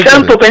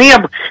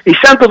 Y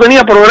Santos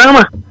tenía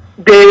programas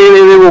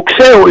de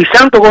boxeo, y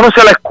Santos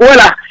conoce la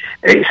escuela,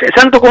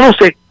 Santos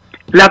conoce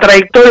la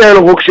trayectoria de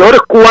los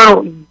boxeadores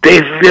cubanos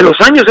desde los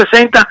años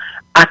 60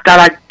 hasta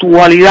la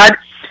actualidad.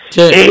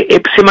 Sí.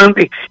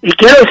 Y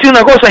quiero decir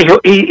una cosa,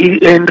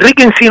 y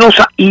Enrique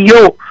Encinosa y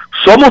yo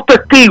somos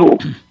testigos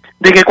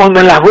de que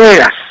cuando en Las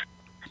Vegas,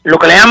 lo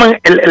que le llaman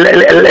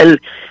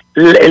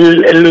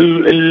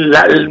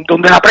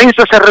donde la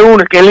prensa se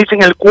reúne, que le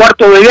dicen el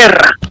cuarto de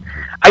guerra,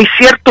 hay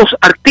ciertos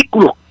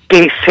artículos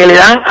que se le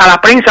dan a la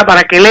prensa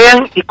para que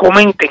lean y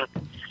comenten.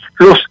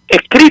 Los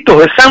escritos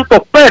de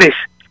Santos Pérez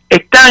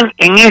están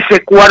en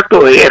ese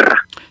cuarto de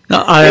guerra.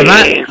 No,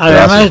 además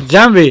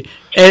Chamby,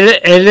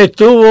 él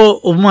estuvo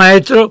un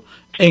maestro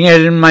en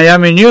el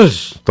Miami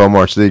News. Tom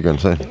Archdeacon,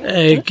 sí.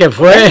 Que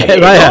fue,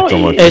 vaya,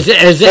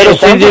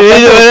 ese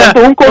individuo era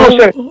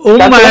un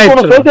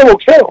maestro de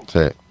boxeo. Sí.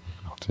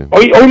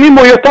 Hoy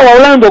mismo yo estaba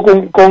hablando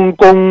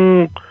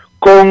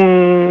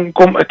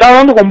estaba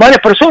hablando con varias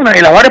personas,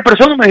 y las varias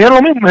personas me dijeron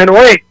lo mismo. Me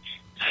dijeron,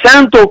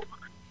 Santos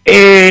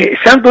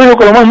dijo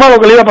que lo más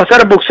malo que le iba a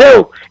pasar al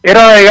boxeo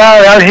era la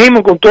llegada de Al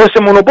Heyman con todo ese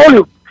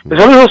monopolio. Eso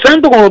lo dijo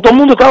Santos cuando todo el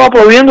mundo estaba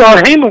aplaudiendo a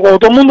Al Heyman, cuando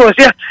todo el mundo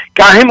decía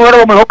que Al Heyman era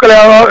lo mejor que le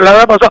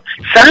había pasado.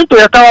 Santos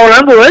ya estaba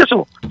hablando de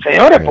eso.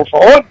 Señores, por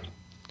favor,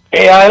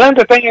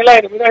 adelante, está en el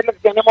aire. Mira lo que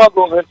tenemos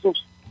con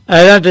Jesús.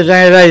 Adelante,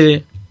 está en el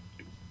aire.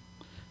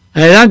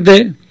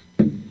 Adelante.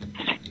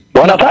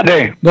 Buenas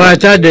tardes. Buenas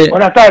tardes.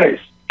 Buenas tardes.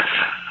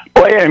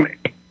 Oye,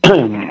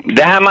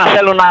 déjame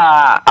hacer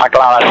una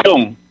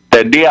aclaración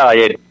del día de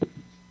ayer.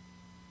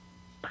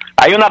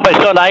 Hay una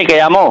persona ahí que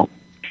llamó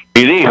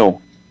y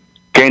dijo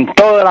que en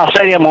toda la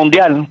serie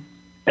mundial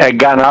el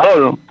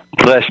ganador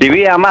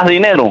recibía más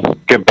dinero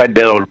que el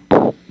perdedor.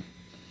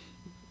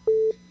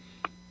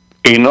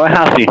 Y no es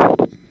así.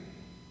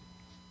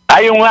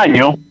 Hay un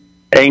año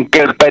en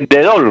que el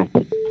perdedor,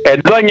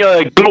 el dueño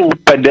del club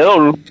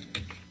perdedor,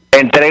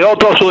 entregó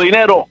todo su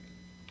dinero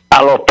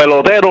a los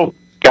peloteros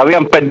que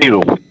habían perdido,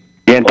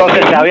 y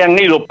entonces se habían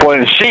ido por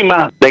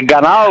encima del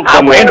ganador.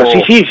 Bueno,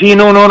 sí,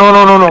 no,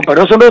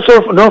 pero eso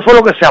no fue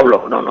lo que se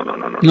habló.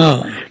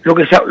 No. Lo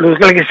que se habló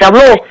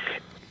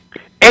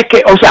es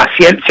que, o sea,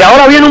 si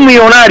ahora viene un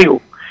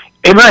millonario,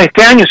 es más,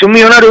 este año si un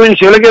millonario viene,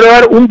 si yo le quiero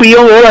dar $1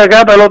 billón a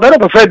cada pelotero,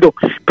 perfecto,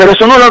 pero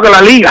eso no es lo que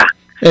la liga.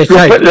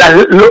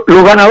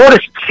 Los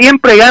ganadores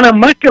siempre ganan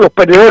más que los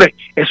perdedores,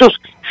 eso es,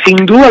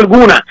 sin duda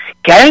alguna.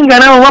 Que hayan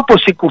ganado más por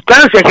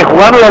circunstancias, que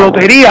jugaron la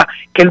lotería,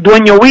 que el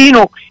dueño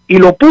vino y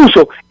lo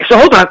puso, eso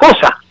es otra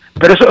cosa.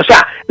 Pero eso, o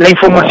sea, la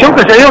información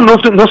que se dio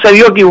no se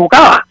dio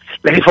equivocada,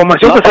 la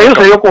información que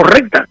se dio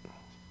correcta.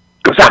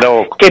 O sea,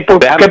 que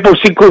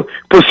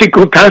por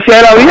circunstancias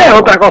de la vida es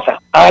otra cosa.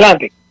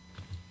 Adelante.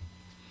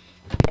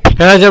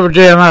 Gracias por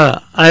tu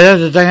llamada.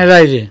 Adelante, está en el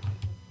aire.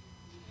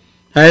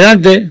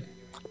 Adelante.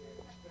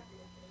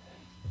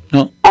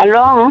 No.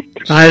 ¿Aló?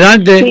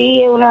 Adelante.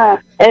 Sí,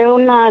 es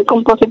una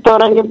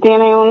compositora que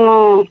tiene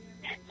unos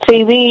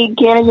CD y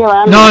quiere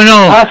llevar. No.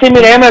 Sí,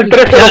 mire, llama el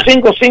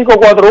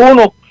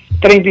 305-541-3300.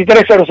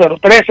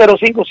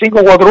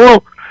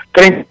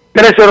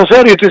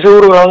 305-541-3300 y estoy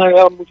seguro que van a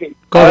llegar mucho.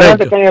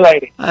 Adelante, está en el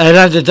aire.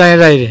 Adelante, está en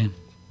el aire.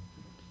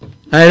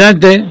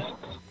 Adelante.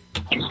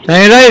 Está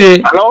en el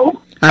aire. ¿Aló?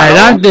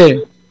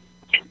 Adelante.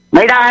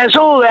 Mira,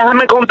 Jesús,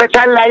 déjame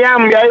contestarle a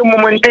Chamby ahí un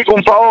momentico,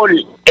 un favor.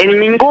 En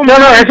ningún... No,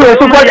 Jesús,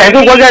 cuelga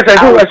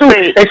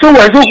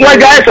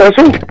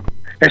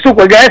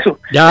eso.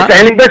 Ya. Este es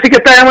el imbécil que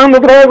está llamando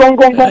otra vez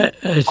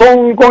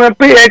con el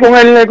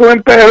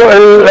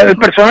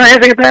personaje ese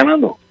que está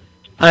llamando.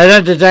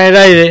 Adelante, está en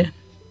el aire.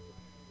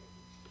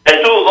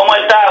 Jesús, ¿cómo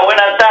estás?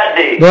 Buenas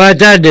tardes. Buenas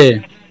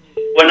tardes.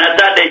 Buenas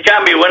tardes,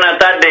 Chamby. Buenas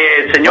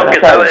tardes, señor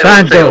Buenas que sabe de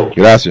Santo. boxeo.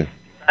 Gracias.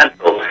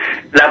 Santo.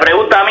 La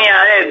pregunta mía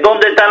es,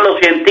 ¿dónde están los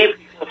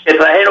científicos que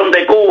trajeron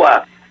de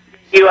Cuba?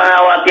 Iban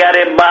a batear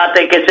en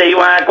bate, que se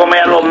iban a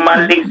comer a los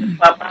malditos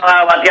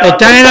papás, batear.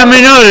 Están en las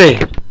menores.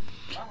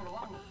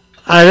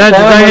 Adelante,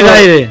 está en el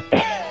aire.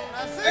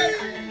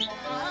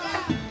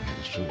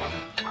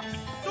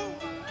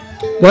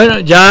 Bueno,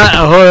 ya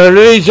Jorge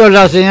Luis hizo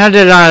la señal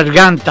de la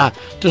garganta.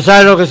 ¿Tú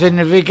sabes lo que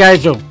significa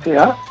eso? Sí,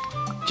 ¿ah?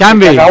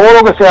 Chamby. Se acabó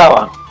lo que se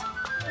daba.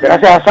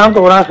 Gracias a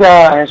Santo, gracias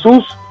a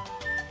Jesús.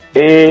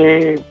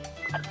 Y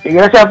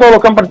gracias a todos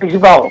los que han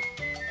participado.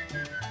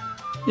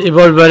 Y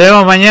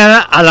volveremos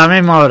mañana a la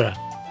misma hora.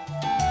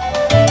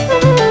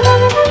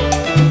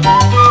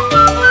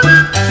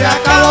 Se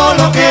acabó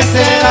lo que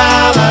se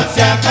daba,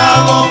 se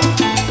acabó.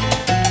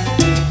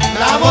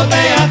 La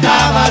botella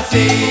está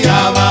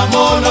vacía,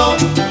 vámonos.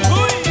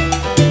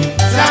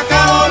 Se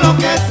acabó lo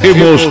que se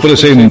Hemos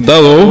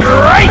presentado.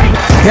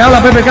 Te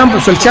habla Pepe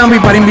Campos el Chamby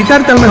para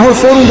invitarte al mejor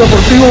fórum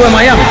deportivo de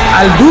Miami,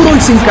 al Duro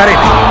y Sin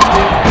Careta.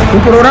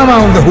 Un programa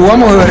donde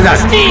jugamos de verdad.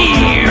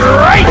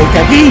 Porque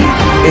aquí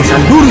es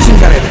al Duro y Sin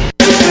Careta.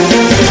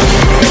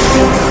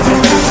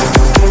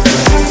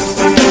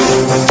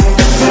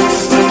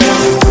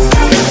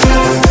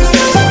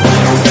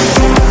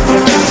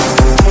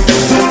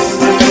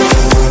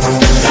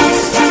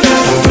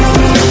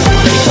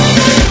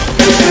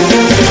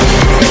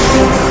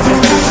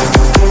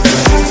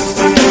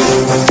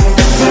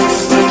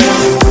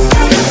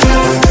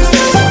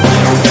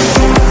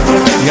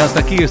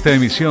 Hasta aquí esta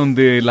emisión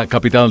de La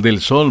Capital del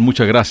Sol.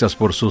 Muchas gracias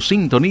por su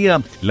sintonía.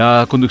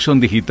 La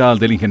conducción digital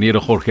del ingeniero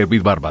Jorge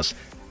Ruiz Barbas.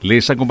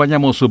 Les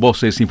acompañamos sus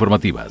voces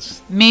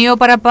informativas. Mío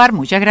para par,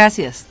 muchas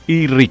gracias.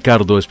 Y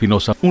Ricardo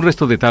Espinosa. Un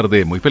resto de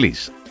tarde muy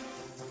feliz.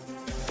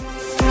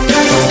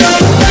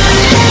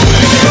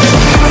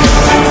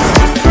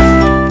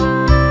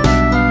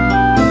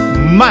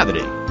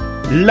 Madre,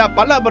 la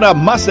palabra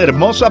más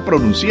hermosa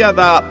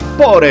pronunciada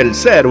por el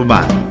ser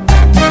humano.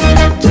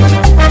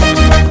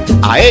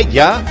 A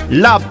ella,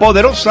 la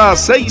poderosa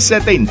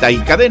 670 y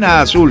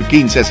Cadena Azul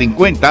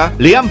 1550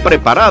 le han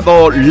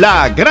preparado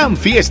la gran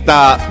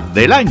fiesta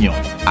del año.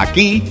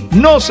 Aquí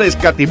no se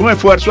escatimó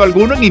esfuerzo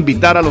alguno en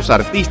invitar a los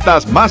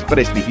artistas más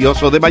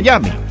prestigiosos de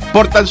Miami.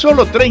 Por tan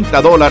solo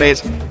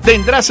 $30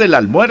 tendrás el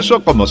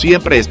almuerzo como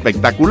siempre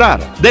espectacular.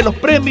 De los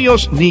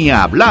premios ni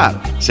a hablar.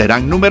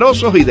 Serán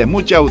numerosos y de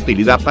mucha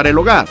utilidad para el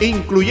hogar,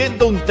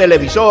 incluyendo un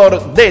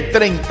televisor de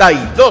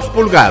 32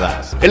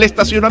 pulgadas. El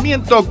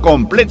estacionamiento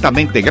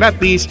completamente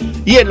gratis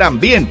y el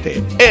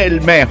ambiente,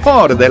 el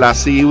mejor de la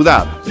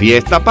ciudad.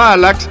 Fiesta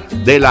Palax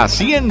de la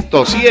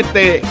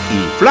 107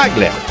 y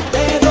Flagler.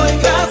 Te doy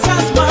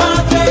gracias,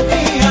 madre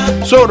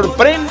mía.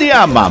 Sorprende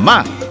a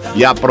mamá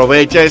y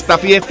aprovecha esta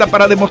fiesta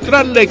para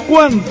demostrarle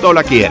cuánto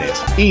la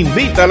quieres.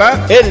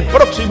 Invítala el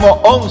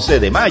próximo 11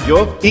 de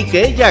mayo y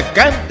que ella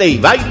cante y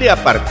baile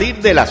a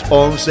partir de las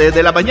 11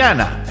 de la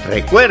mañana.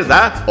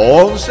 Recuerda,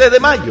 11 de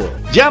mayo.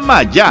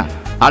 Llama ya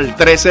al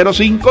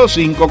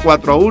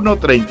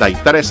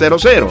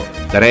 305-541-3300.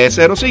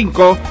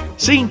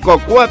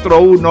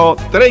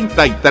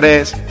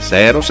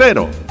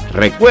 305-541-3300.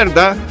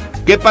 Recuerda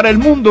que para el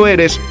mundo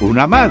eres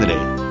una madre,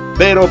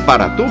 pero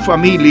para tu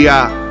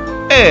familia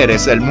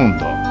eres el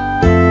mundo.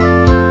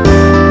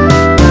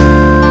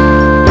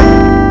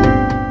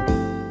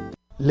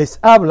 Les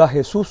habla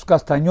Jesús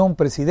Castañón,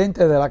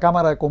 presidente de la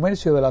Cámara de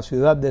Comercio de la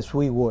ciudad de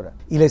Sweetwater,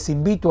 y les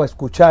invito a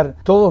escuchar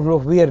todos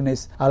los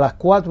viernes a las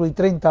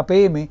 4:30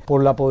 p.m.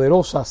 por la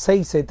poderosa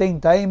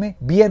 670M,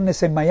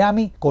 Viernes en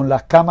Miami, con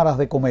las cámaras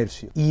de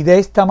comercio. Y de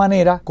esta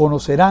manera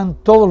conocerán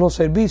todos los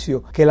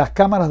servicios que las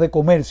cámaras de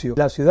comercio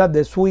de la ciudad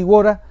de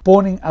Sweetwater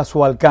ponen a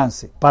su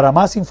alcance. Para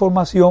más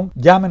información,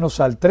 llámenos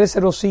al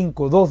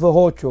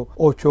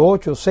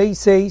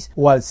 305-228-8866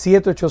 o al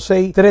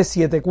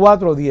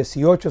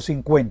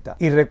 786-374-1850.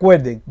 Y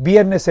recuerden,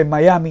 Viernes en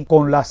Miami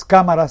con las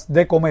cámaras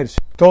de comercio.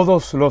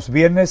 Todos los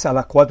viernes a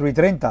las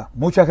 4:30.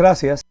 Muchas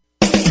gracias.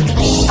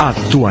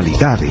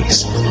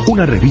 Actualidades,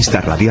 una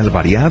revista radial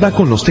variada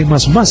con los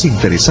temas más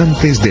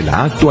interesantes de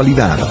la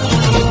actualidad.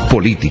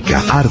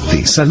 Política,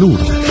 arte, salud,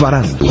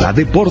 farándula,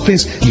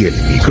 deportes y el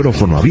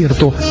micrófono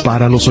abierto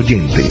para los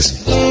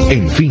oyentes.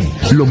 En fin,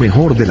 lo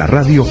mejor de la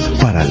radio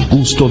para el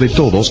gusto de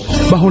todos,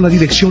 bajo la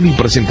dirección y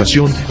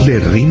presentación de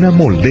Rina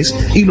Moldes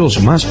y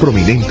los más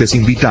prominentes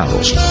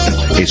invitados.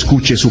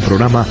 Escuche su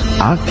programa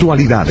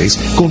Actualidades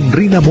con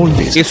Rina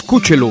Moldes.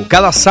 Escúchelo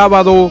cada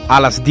sábado a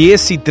las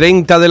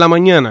 10:30 de la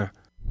mañana.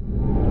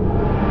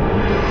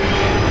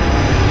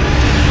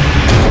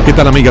 ¿Qué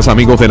tal, amigas,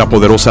 amigos de la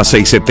poderosa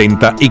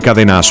 670 y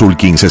Cadena Azul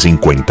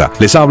 1550?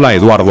 Les habla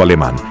Eduardo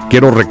Alemán.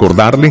 Quiero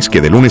recordarles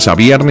que de lunes a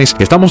viernes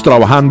estamos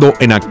trabajando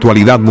en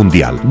actualidad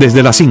mundial.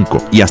 Desde las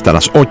 5 y hasta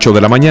las 8 de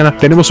la mañana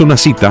tenemos una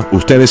cita,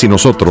 ustedes y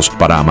nosotros,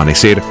 para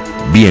amanecer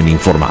bien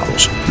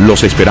informados.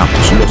 Los esperamos.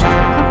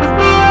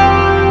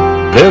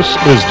 This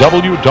is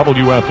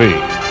WWFE,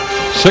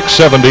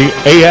 670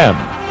 AM,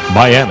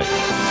 Miami.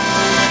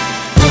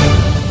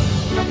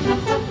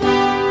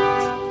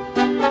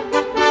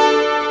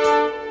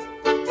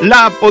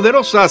 La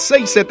poderosa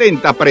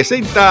 670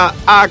 presenta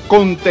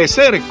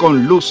Acontecer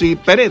con Lucy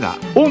Pereda,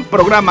 un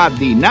programa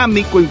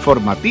dinámico,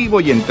 informativo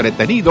y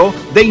entretenido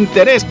de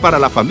interés para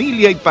la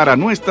familia y para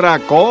nuestra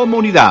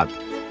comunidad.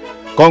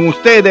 Con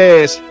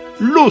ustedes,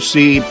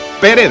 Lucy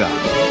Pereda.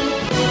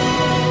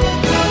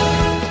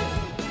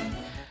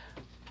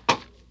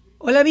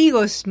 Hola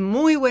amigos,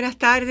 muy buenas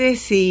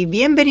tardes y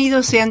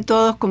bienvenidos sean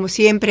todos como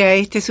siempre a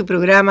este su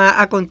programa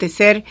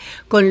Acontecer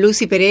con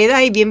Lucy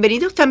Pereda, y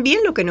bienvenidos también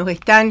los que nos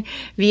están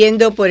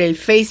viendo por el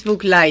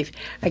Facebook Live.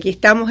 Aquí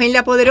estamos en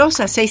La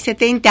Poderosa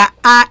 670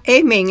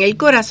 AM en el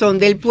corazón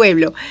del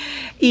pueblo.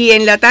 Y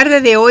en la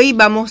tarde de hoy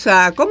vamos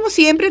a, como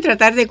siempre,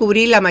 tratar de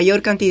cubrir la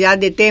mayor cantidad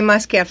de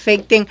temas que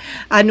afecten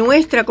a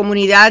nuestra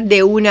comunidad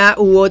de una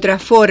u otra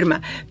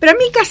forma. Pero a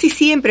mí casi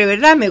siempre,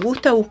 ¿verdad?, me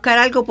gusta buscar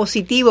algo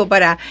positivo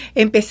para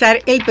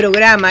empezar el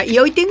programa. Y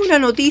hoy tengo una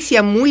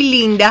noticia muy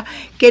linda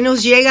que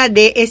nos llega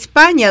de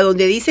España,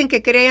 donde dicen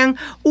que crean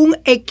un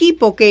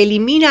equipo que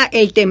elimina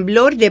el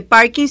temblor de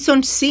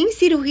Parkinson sin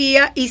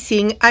cirugía y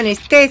sin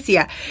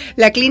anestesia.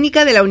 La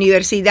clínica de la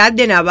Universidad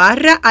de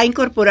Navarra ha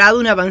incorporado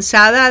una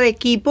avanzada de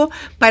equipo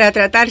para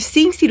tratar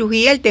sin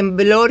cirugía el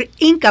temblor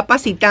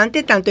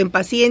incapacitante, tanto en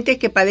pacientes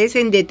que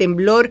padecen de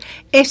temblor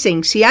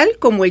esencial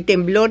como el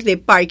temblor de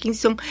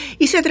Parkinson,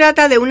 y se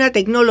trata de una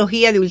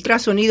tecnología de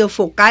ultrasonido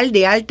focal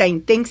de alta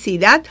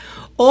intensidad,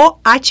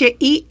 o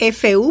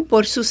HIFU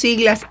por sus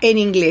siglas en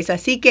inglés.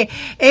 Así que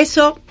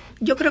eso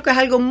yo creo que es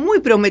algo muy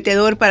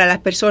prometedor para las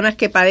personas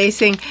que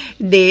padecen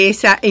de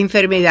esa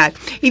enfermedad.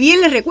 Y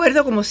bien, les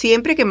recuerdo como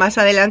siempre que más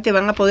adelante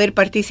van a poder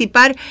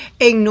participar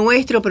en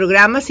nuestro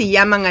programa si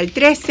llaman al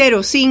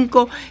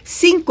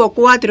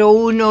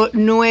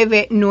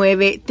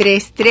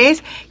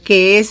 305-541-9933,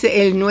 que es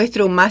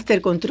nuestro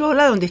Master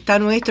Controller, donde está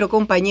nuestro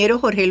compañero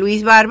Jorge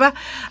Luis Barba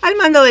al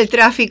mando del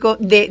tráfico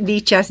de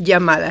dichas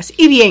llamadas.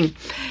 Y bien,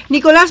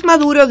 Nicolás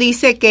Maduro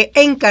dice que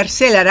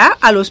encarcelará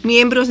a los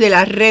miembros de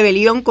la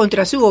rebelión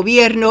contra su gobierno,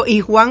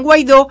 y Juan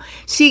Guaidó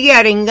sigue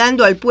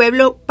arengando al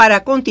pueblo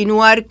para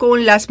continuar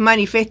con las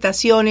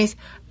manifestaciones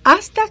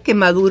hasta que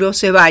Maduro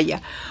se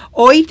vaya.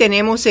 Hoy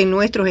tenemos en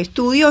nuestros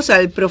estudios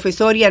al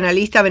profesor y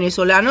analista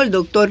venezolano, el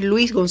doctor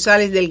Luis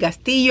González del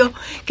Castillo,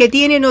 que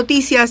tiene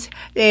noticias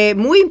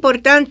muy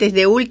importantes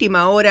de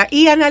última hora,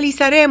 y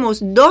analizaremos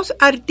dos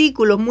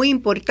artículos muy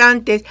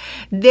importantes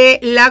de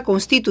la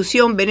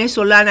Constitución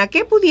venezolana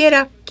que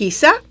pudiera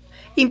quizá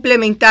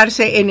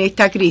implementarse en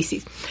esta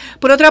crisis.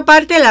 Por otra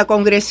parte, la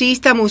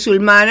congresista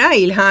musulmana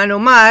Ilhan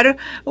Omar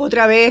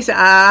otra vez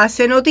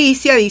hace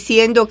noticia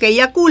diciendo que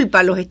ella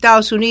culpa a los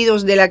Estados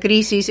Unidos de la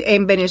crisis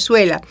en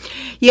Venezuela.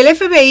 Y el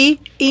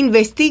FBI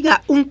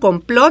investiga un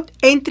complot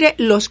entre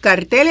los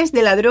carteles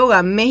de la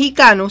droga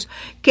mexicanos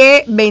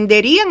que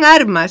venderían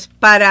armas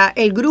para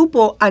el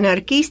grupo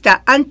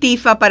anarquista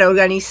Antifa para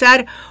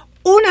organizar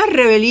una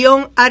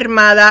rebelión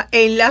armada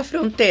en la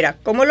frontera.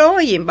 ¿Cómo lo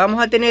oyen?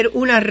 Vamos a tener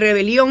una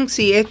rebelión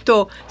si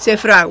esto se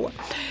fragua.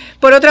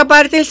 Por otra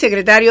parte, el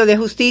secretario de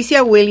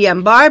Justicia,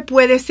 William Barr,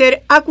 puede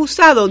ser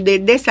acusado de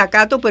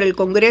desacato por el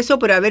Congreso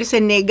por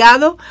haberse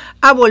negado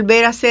a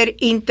volver a ser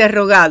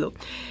interrogado.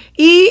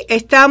 Y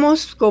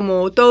estamos,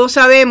 como todos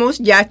sabemos,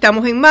 ya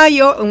estamos en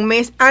mayo, un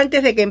mes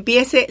antes de que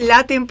empiece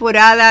la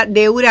temporada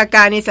de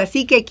huracanes,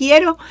 así que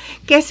quiero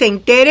que se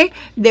entere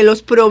de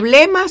los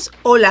problemas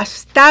o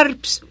las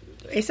TARPs,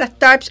 esas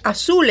tarps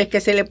azules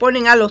que se le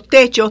ponen a los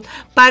techos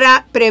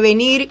para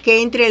prevenir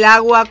que entre el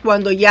agua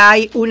cuando ya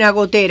hay una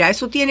gotera.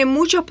 Eso tiene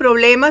muchos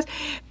problemas,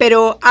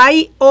 pero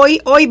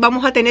hoy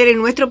vamos a tener en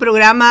nuestro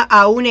programa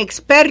a un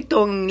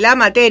experto en la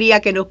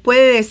materia que nos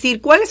puede decir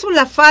cuáles son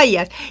las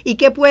fallas y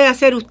qué puede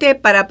hacer usted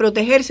para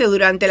protegerse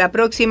durante la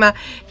próxima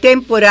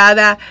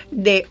temporada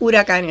de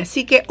huracanes.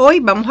 Así que hoy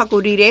vamos a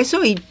cubrir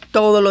eso y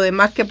todo lo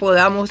demás que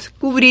podamos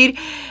cubrir.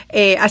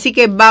 Así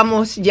que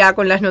vamos ya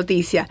con las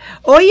noticias.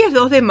 Hoy es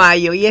 2 de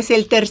mayo y es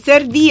el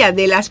tercer día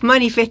de las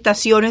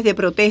manifestaciones de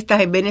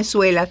protestas en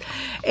Venezuela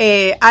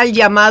al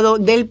llamado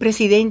del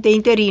presidente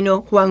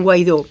interino Juan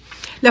Guaidó.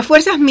 Las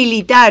fuerzas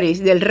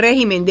militares del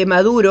régimen de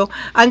Maduro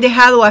han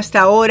dejado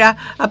hasta ahora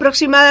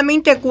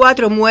aproximadamente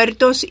 4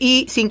 muertos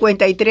y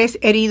 53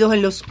 heridos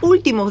en los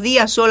últimos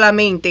días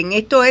solamente.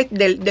 Esto es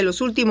de los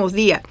últimos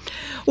días.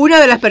 Una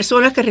de las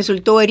personas que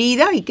resultó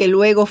herida y que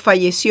luego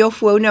falleció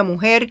fue una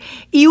mujer,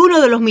 y uno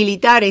de los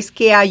militares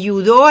que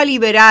ayudó a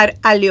liberar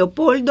a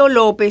Leopoldo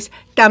López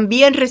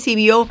también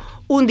recibió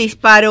un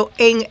disparo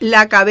en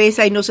la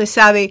cabeza y no se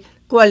sabe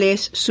cuál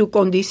es su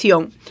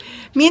condición.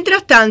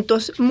 Mientras tanto,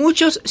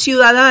 muchos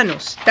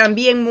ciudadanos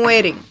también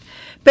mueren,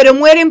 pero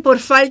mueren por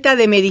falta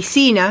de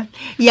medicina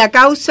y a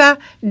causa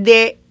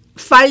de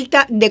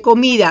falta de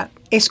comida,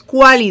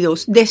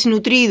 escuálidos,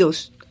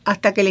 desnutridos,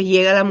 hasta que les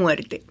llega la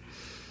muerte.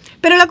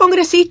 Pero la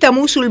congresista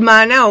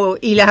musulmana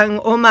Ilhan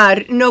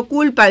Omar no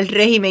culpa al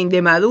régimen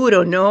de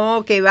Maduro,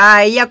 no, que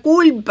va, ella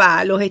culpa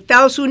a los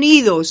Estados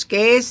Unidos,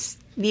 que es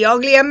The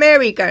Ugly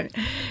American,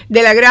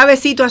 de la grave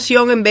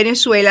situación en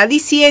Venezuela,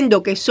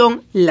 diciendo que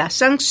son las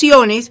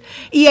sanciones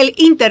y el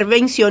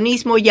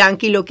intervencionismo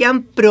yanqui lo que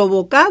han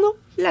provocado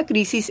la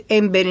crisis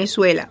en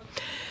Venezuela.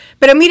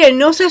 Pero miren,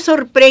 no se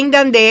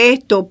sorprendan de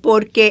esto,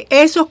 porque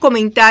esos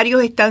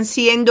comentarios están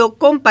siendo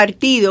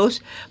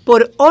compartidos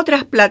por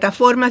otras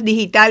plataformas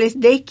digitales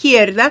de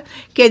izquierda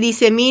que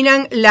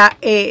diseminan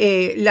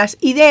las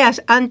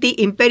ideas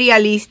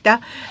antiimperialistas,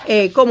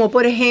 como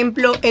por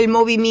ejemplo el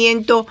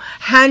movimiento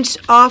Hands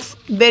Off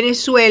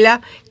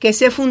Venezuela, que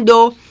se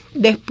fundó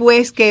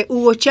después que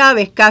Hugo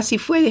Chávez casi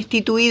fue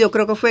destituido,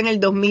 creo que fue en el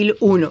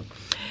 2001.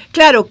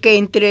 Claro que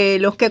entre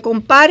los que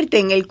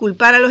comparten el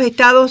culpar a los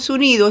Estados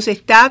Unidos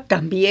está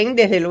también,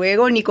 desde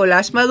luego,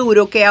 Nicolás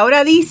Maduro, que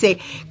ahora dice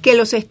que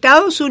los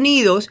Estados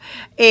Unidos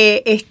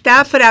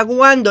está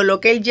fraguando lo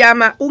que él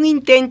llama un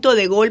intento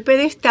de golpe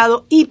de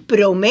Estado y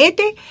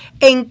promete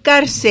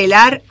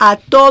encarcelar a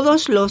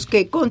todos los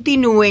que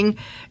continúen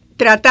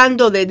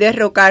tratando de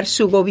derrocar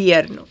su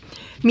gobierno.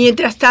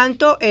 Mientras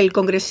tanto, el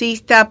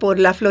congresista por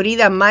la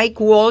Florida, Mike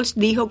Waltz,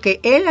 dijo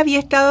que él había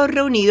estado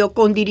reunido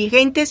con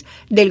dirigentes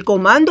del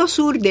Comando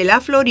Sur de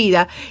la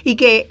Florida y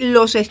que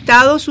los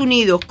Estados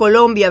Unidos,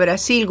 Colombia,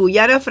 Brasil,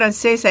 Guyana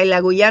Francesa y la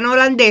Guyana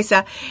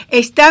Holandesa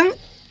están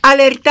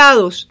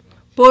alertados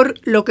por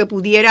lo que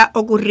pudiera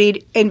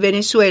ocurrir en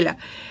Venezuela.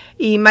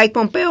 Y Mike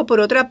Pompeo, por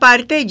otra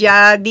parte,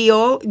 ya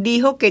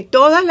dijo que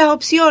todas las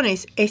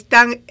opciones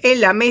están en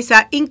la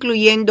mesa,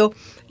 incluyendo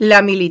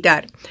la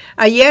militar.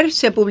 Ayer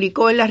se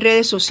publicó en las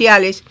redes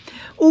sociales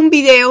un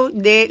video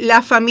de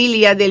la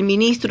familia del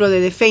ministro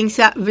de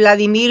Defensa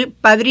Vladimir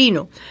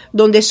Padrino,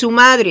 donde su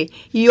madre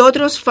y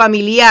otros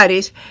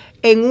familiares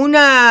en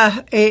unas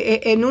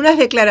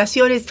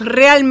declaraciones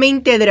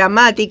realmente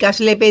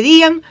dramáticas le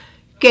pedían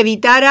que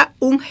evitara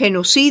un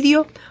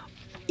genocidio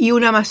y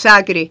una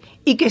masacre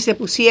y que se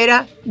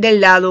pusiera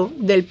del lado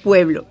del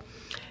pueblo.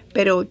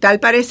 Pero tal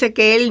parece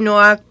que él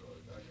no ha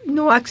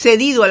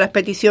accedido a las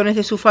peticiones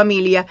de su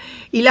familia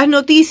y las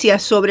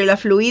noticias sobre la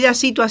fluida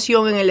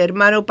situación en el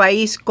hermano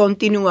país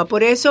continúa.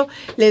 Por eso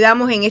le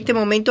damos en este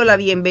momento la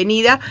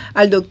bienvenida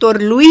al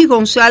doctor Luis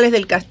González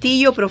del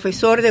Castillo,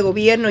 profesor de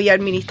Gobierno y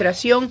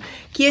Administración,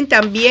 quien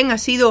también ha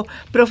sido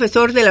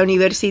profesor de la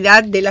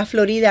Universidad de la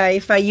Florida,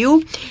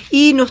 FIU,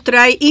 y nos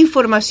trae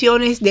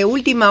informaciones de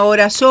última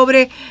hora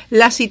sobre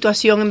la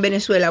situación en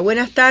Venezuela.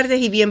 Buenas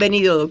tardes y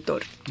bienvenido,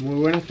 doctor. Muy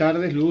buenas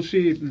tardes,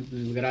 Lucy.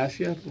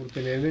 Gracias por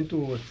tenerme en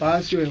tu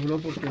espacio. Es una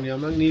oportunidad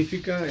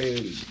magnífica.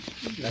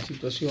 La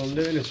situación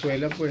de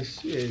Venezuela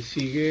pues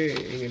sigue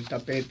en el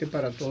tapete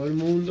para todo el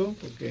mundo,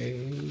 porque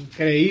es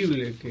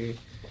increíble que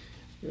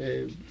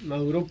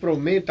Maduro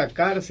prometa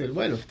cárcel.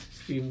 Bueno,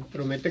 si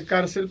promete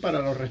cárcel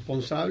para los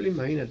responsables,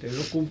 imagínate,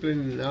 no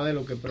cumplen nada de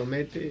lo que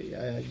promete.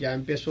 Ya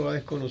empezó a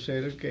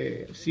desconocer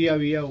que sí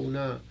había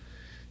una...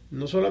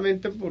 No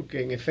solamente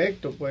porque en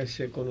efecto pues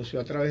se conoció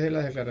a través de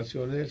las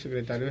declaraciones del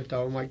secretario de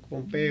Estado Mike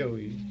Pompeo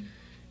y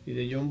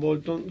de John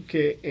Bolton,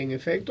 que en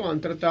efecto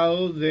han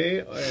tratado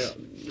de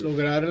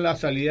lograr la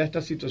salida de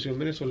esta situación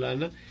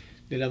venezolana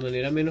de la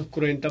manera menos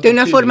cruenta de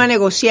una forma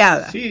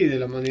negociada. Sí, de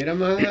la manera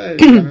más,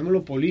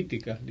 llamémoslo,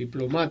 política,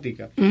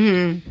 diplomática.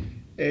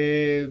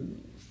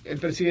 El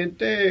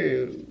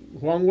presidente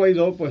Juan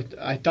Guaidó pues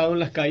ha estado en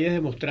las calles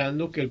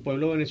demostrando que el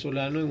pueblo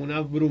venezolano en una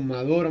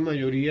abrumadora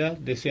mayoría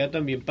desea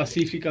también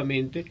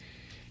pacíficamente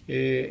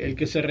el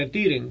que se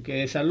retiren, que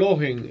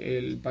desalojen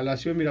el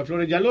Palacio de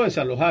Miraflores. Ya lo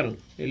desalojaron,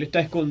 él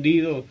está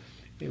escondido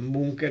en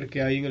búnker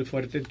que hay en el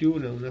Fuerte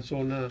Tiuna, una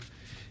zona,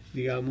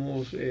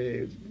 digamos,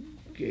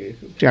 que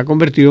se ha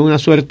convertido en una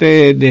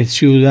suerte de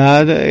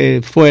ciudad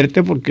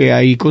fuerte, porque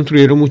ahí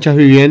construyeron muchas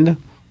viviendas.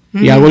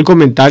 Y hago el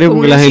comentario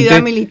como porque la gente... Una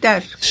ciudad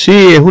militar. Sí,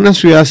 es una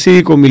ciudad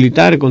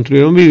cívico-militar.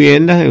 Construyeron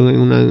viviendas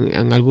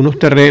en algunos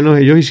terrenos.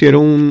 Ellos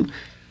hicieron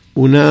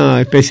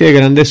una especie de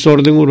gran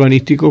desorden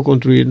urbanístico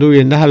construyendo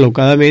viviendas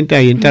alocadamente.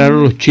 Ahí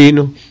entraron los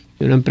chinos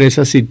de una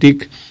empresa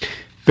CITIC.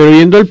 Pero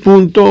yendo al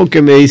punto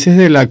que me dices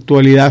de la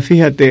actualidad,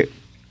 fíjate,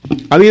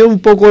 ha habido un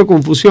poco de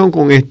confusión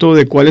con esto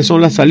de cuáles son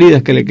las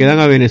salidas que le quedan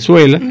a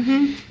Venezuela.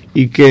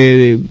 Y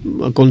que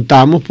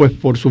contamos, pues,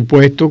 por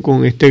supuesto,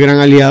 con este gran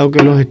aliado que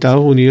es los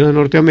Estados Unidos de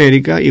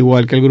Norteamérica,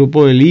 igual que el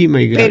Grupo de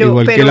Lima,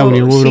 igual que la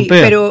Unión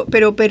Europea.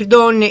 Pero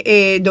perdón,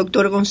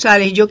 doctor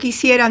González, yo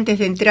quisiera, antes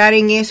de entrar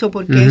en eso,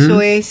 porque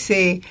eso es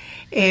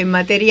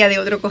materia de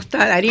otro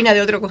costal, harina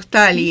de otro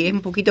costal, y es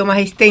un poquito más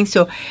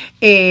extenso.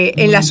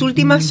 En las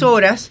últimas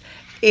horas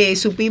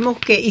supimos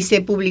que, y se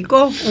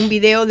publicó un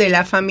video de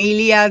la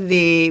familia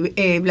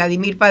de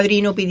Vladimir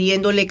Padrino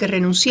pidiéndole que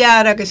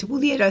renunciara, que se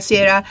pudiera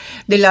hacer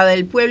del lado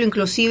del pueblo,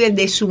 inclusive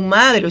de su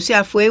madre. O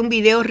sea, fue un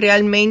video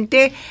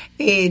realmente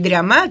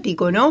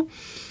dramático, ¿no?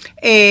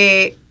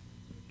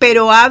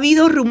 Pero ha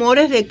habido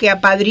rumores de que a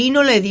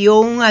Padrino le dio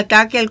un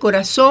ataque al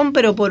corazón,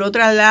 pero por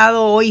otro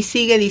lado hoy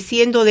sigue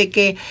diciendo de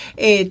que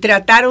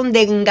trataron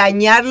de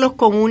engañarlos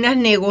con unas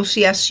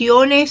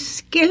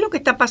negociaciones. ¿Qué es lo que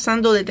está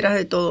pasando detrás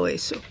de todo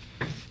eso?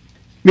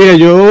 Mira,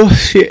 yo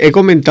he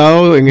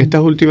comentado en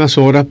estas últimas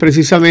horas,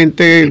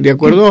 precisamente de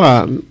acuerdo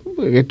a...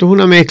 Esto es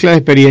una mezcla de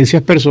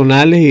experiencias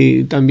personales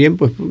y también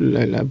pues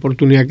la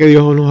oportunidad que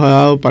Dios nos ha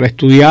dado para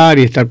estudiar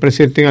y estar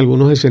presente en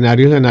algunos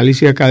escenarios de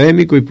análisis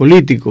académico y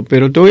político.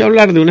 Pero te voy a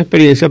hablar de una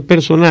experiencia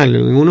personal.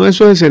 En uno de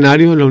esos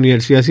escenarios en la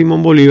Universidad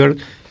Simón Bolívar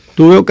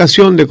tuve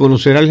ocasión de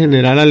conocer al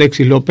general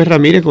Alexis López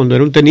Ramírez cuando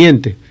era un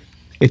teniente.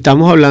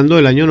 Estamos hablando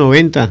del año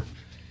 90.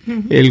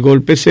 El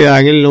golpe se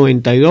da en el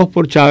 92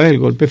 por Chávez, el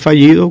golpe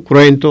fallido,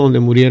 cruento, donde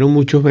murieron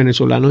muchos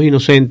venezolanos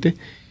inocentes.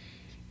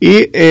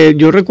 Y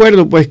yo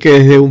recuerdo pues que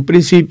desde un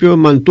principio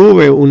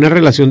mantuve una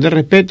relación de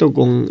respeto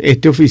con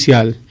este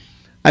oficial.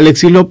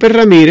 Alexis López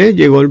Ramírez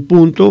llegó al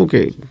punto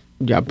que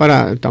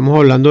estamos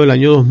hablando del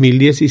año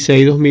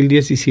 2016,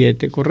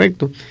 2017,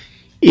 correcto.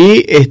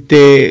 Y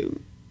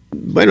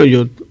bueno,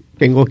 yo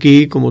tengo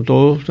aquí, como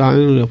todos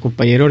saben, los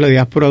compañeros de la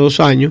diáspora 2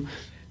 años,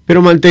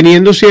 pero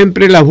manteniendo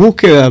siempre la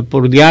búsqueda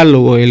por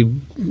diálogo, el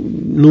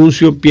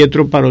nuncio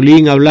Pietro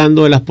Parolin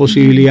hablando de las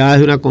posibilidades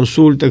de una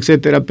consulta,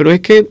 etcétera. Pero es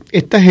que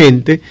esta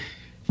gente,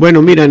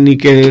 bueno, mira, ni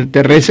que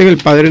te recen el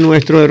Padre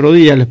Nuestro de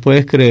rodillas les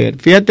puedes creer.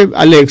 Fíjate,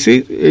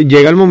 Alexis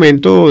llega el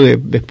momento,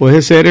 después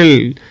de ser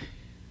el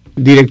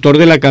director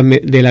de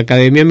la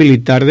Academia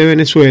Militar de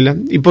Venezuela.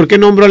 ¿Y por qué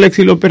nombro a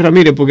Alexis López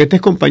Ramírez? Porque este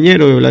es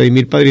compañero de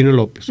Vladimir Padrino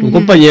López. Son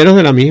compañeros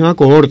de la misma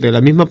cohorte, de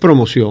la misma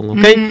promoción,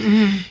 ¿ok?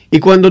 Y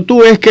cuando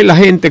tú ves que la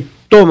gente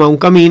toma un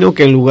camino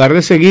que en lugar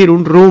de seguir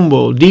un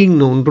rumbo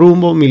digno, un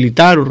rumbo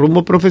militar, un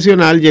rumbo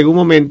profesional, llega un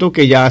momento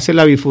que ya hace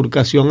la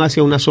bifurcación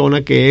hacia una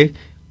zona que es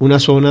una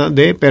zona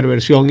de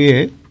perversión y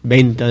de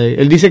venta.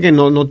 Él dice que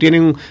no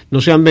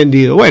se han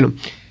vendido. Bueno,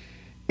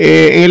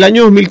 en el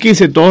año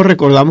 2015 todos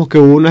recordamos que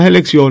hubo unas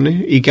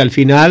elecciones y que al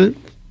final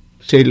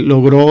se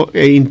logró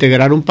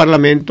integrar un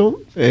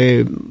parlamento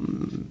de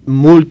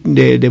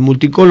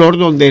multicolor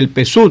donde el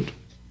PSUV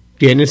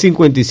tiene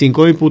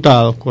 55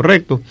 diputados,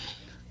 correcto,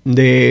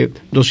 de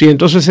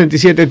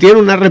 267, tiene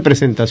una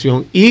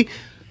representación y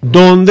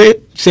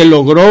donde se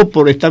logró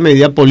por esta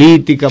medida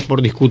política,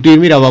 por discutir,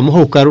 mira, vamos a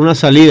buscar una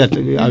salida.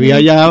 Había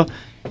ya,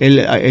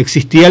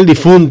 existía el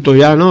difunto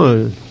ya, ¿no?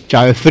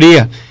 Chávez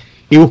Frías,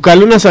 y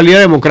buscarle una salida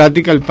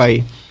democrática al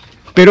país.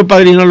 Pero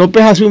Padrino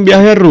López hace un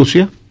viaje a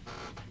Rusia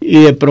y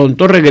de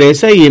pronto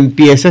regresa y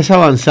empieza esa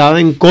avanzada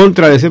en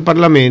contra de ese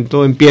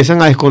parlamento,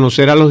 empiezan a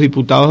desconocer a los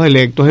diputados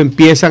electos,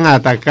 empiezan a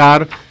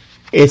atacar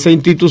esa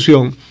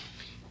institución.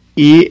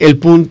 Y el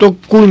punto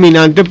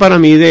culminante para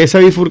mí de esa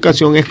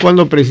bifurcación es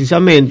cuando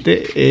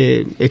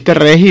precisamente este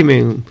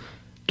régimen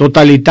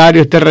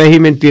totalitario, este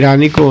régimen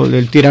tiránico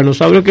del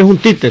tiranosaurio, que es un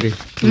títere,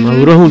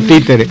 Maduro es un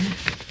títere.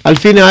 Al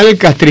final el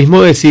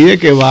castrismo decide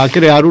que va a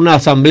crear una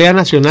Asamblea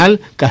Nacional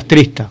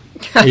castrista.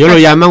 Ellos lo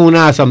llaman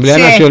una Asamblea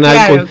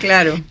Nacional.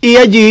 Claro. Y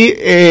allí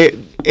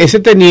ese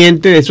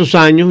teniente de esos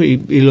años,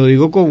 y lo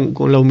digo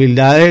con la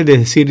humildad de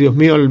decir, Dios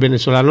mío, al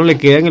venezolano le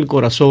queda en el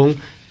corazón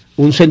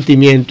un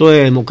sentimiento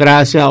de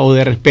democracia o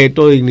de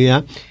respeto, de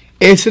dignidad.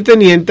 Ese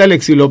teniente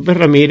Alexis López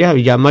Ramírez,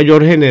 ya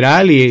mayor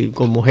general y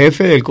como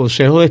jefe del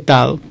Consejo de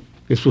Estado,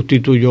 que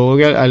sustituyó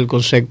al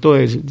concepto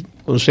de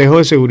Consejo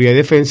de Seguridad y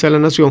Defensa de la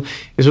Nación,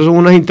 esas son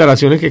unas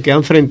instalaciones que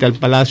quedan frente al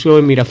Palacio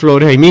de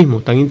Miraflores, ahí mismo,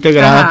 están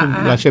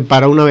integradas, la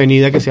separa una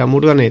avenida que se llama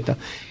Urdaneta.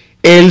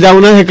 Él da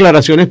unas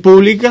declaraciones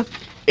públicas.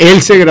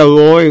 Él se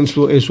graduó en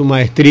su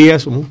maestría,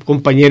 somos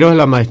compañeros de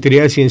la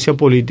maestría de Ciencia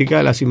Política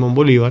de la Simón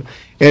Bolívar.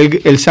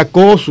 Él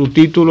sacó su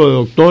título de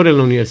doctor en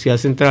la Universidad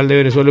Central de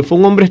Venezuela. Fue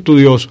un hombre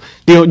estudioso.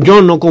 Dijo,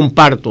 yo no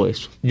comparto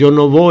eso, yo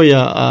no voy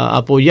a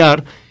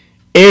apoyar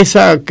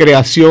esa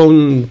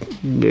creación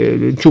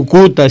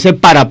chucuta, ese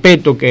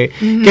parapeto que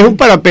es un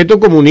parapeto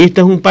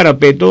comunista, es un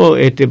parapeto,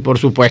 por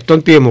supuesto,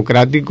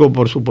 antidemocrático,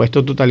 por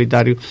supuesto,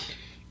 totalitario.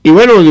 Y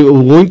bueno,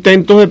 hubo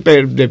intentos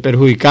de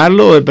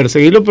perjudicarlo, de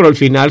perseguirlo, pero al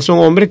final son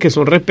hombres que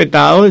son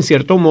respetados en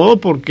cierto modo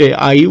porque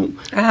hay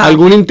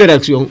alguna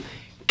interacción.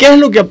 ¿Qué es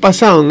lo que ha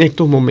pasado en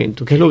estos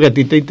momentos? ¿Qué es lo que a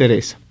ti te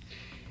interesa?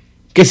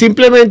 Que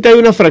simplemente hay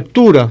una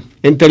fractura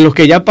entre los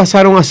que ya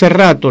pasaron hace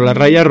rato la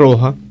raya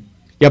roja,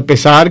 y a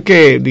pesar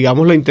que,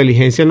 digamos, la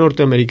inteligencia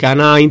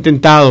norteamericana ha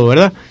intentado,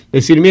 ¿verdad?,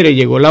 decir, mire,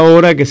 llegó la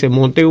hora de que se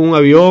monte en un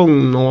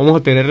avión, no vamos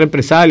a tener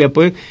represalias,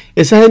 pues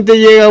esa gente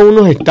llega a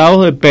unos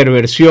estados de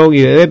perversión y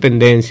de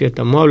dependencia.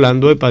 Estamos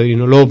hablando de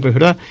Padrino López,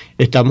 ¿verdad?,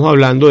 estamos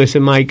hablando de ese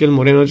Michael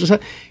Moreno. Entonces,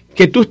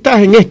 que tú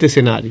estás en este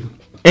escenario,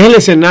 es el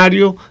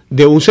escenario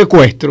de un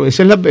secuestro,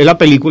 esa es la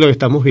película que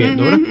estamos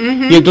viendo, ¿verdad?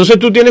 Y entonces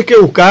tú tienes que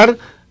buscar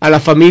a la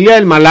familia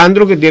del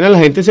malandro que tiene a la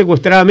gente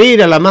secuestrada.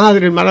 Mira, la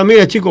madre, el malo,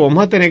 mira, chicos,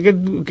 vamos a tener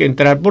que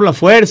entrar por la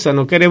fuerza,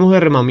 no queremos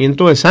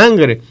derramamiento de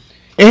sangre.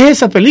 Es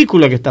esa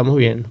película que estamos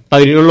viendo.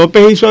 Padrino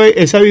López hizo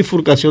esa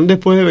bifurcación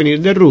después de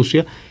venir de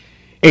Rusia,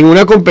 en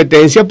una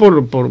competencia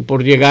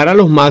por llegar a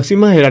las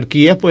máximas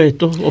jerarquías, pues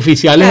estos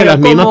oficiales de las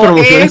mismas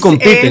promociones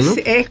compiten, ¿no?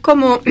 Es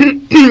como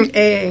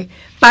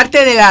parte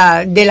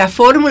de la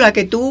fórmula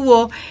que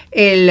tuvo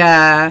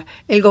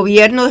el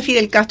gobierno de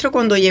Fidel Castro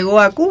cuando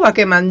llegó a Cuba,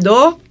 que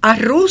mandó a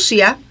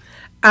Rusia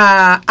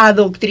a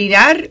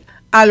adoctrinar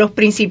a los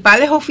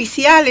principales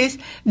oficiales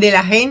de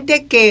la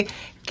gente que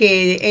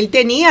él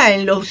tenía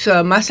en los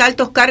más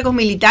altos cargos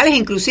militares,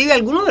 inclusive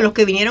algunos de los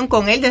que vinieron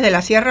con él desde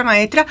la Sierra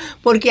Maestra,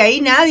 porque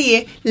ahí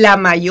la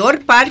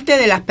mayor parte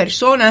de las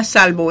personas,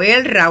 salvo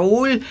él,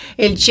 Raúl,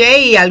 el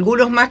Che y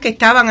algunos más que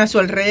estaban a su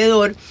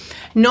alrededor,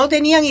 no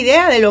tenían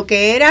idea de lo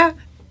que era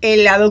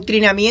el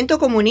adoctrinamiento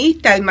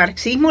comunista, el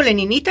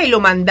marxismo-leninista, y lo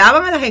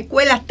mandaban a las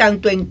escuelas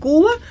tanto en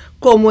Cuba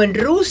como en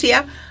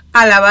Rusia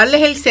a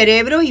lavarles el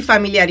cerebro y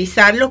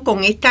familiarizarlos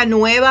con esta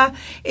nueva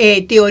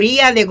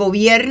teoría de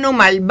gobierno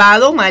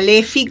malvado,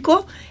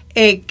 maléfico,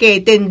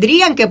 que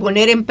tendrían que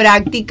poner en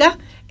práctica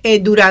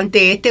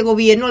durante este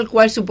gobierno al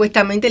cual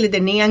supuestamente le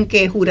tenían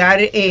que jurar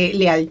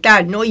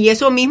lealtad, ¿no? Y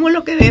eso mismo es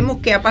lo que vemos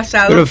que ha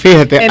pasado. Pero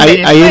fíjate,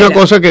 hay una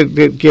cosa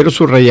que quiero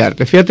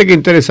subrayarte. Fíjate qué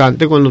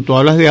interesante cuando tú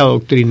hablas de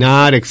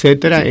adoctrinar,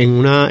 etcétera, en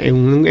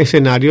un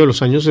escenario de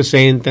los años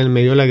 60, en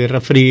medio de la Guerra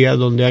Fría,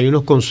 donde hay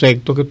unos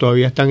conceptos que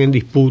todavía están en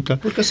disputa.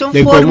 Porque son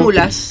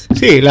fórmulas.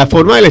 Sí, la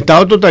forma del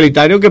Estado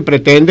totalitario que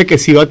pretende que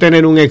sí va a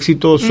tener un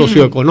éxito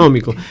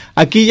socioeconómico.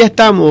 Aquí ya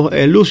estamos,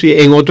 Lucy,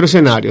 en otro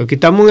escenario. Aquí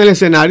estamos en el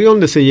escenario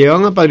donde se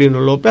llevan a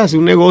Padrino López hace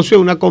un negocio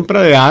de una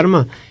compra de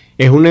armas.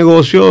 Es un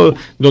negocio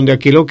donde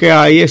aquí lo que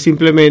hay es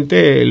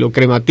simplemente lo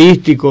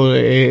crematístico,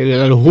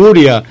 la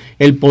lujuria,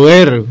 el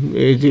poder.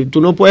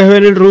 Tú no puedes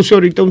ver en Rusia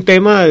ahorita un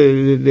tema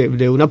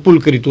de una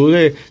pulcritud,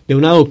 de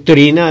una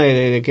doctrina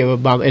de que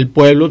el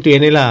pueblo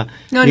tiene la...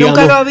 No, digamos,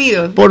 nunca lo ha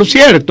habido. Por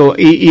cierto,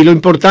 y lo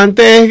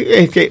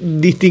importante es que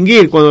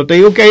distinguir, cuando te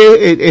digo que hay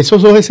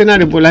esos dos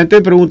escenarios, pues la gente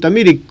te pregunta,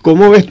 mire,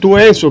 ¿cómo ves tú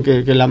eso?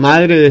 Que la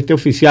madre de este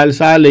oficial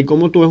sale, y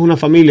cómo tú ves una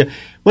familia.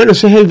 Bueno,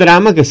 ese es el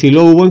drama que sí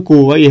lo hubo en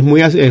Cuba y es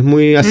muy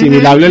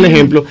asimilable el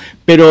ejemplo,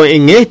 pero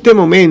en este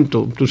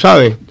momento, tú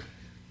sabes,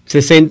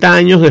 60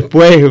 años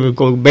después,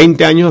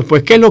 20 años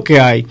después, ¿qué es lo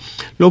que hay?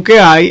 Lo que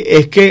hay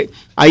es que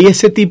hay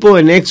ese tipo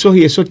de nexos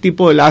y ese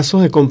tipo de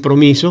lazos de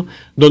compromiso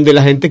donde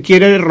la gente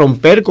quiere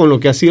romper con lo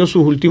que ha sido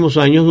sus últimos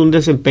años de un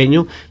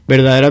desempeño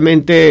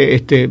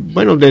verdaderamente,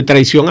 de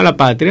traición a la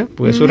patria,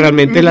 pues eso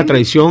realmente es la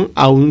traición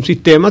a un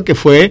sistema que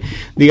fue,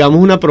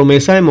 digamos, una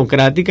promesa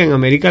democrática en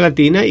América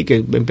Latina y que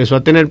empezó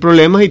a tener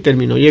problemas y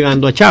terminó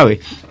llegando a Chávez.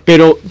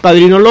 Pero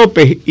Padrino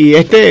López y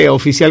este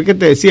oficial que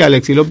te decía,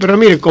 Alexis López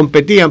Ramírez,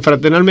 competían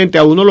fraternalmente.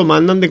 A uno lo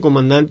mandan de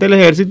comandante del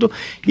ejército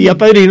y a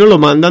Padrino lo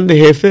mandan de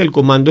jefe del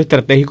Comando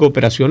Estratégico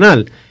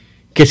Operacional,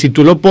 que si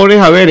tú lo pones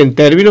a ver en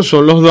términos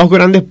son los dos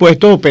grandes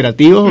puestos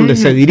operativos donde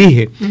se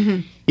dirige.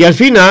 Y al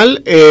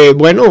final,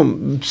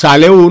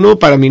 sale uno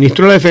para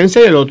ministro de la Defensa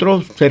y el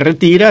otro se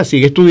retira,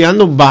 sigue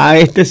estudiando, va a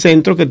este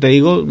centro que te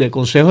digo de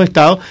Consejo de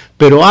Estado,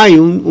 pero hay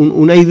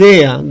una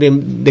idea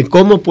de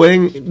cómo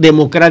pueden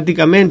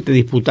democráticamente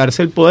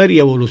disputarse el poder y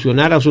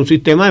evolucionar hacia un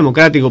sistema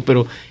democrático,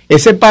 pero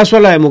ese paso a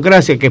la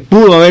democracia que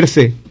pudo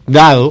haberse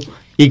dado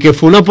y que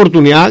fue una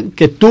oportunidad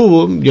que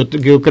tuvo, yo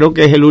creo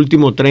que es el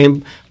último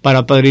tren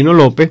para Padrino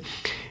López.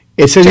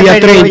 Ese día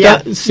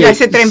 30...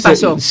 ese tren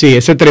pasó. Sí,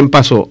 ese tren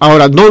pasó.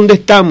 Ahora, ¿dónde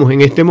estamos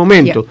en este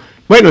momento?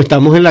 Bueno,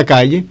 estamos en la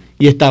calle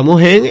y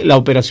estamos en la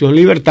Operación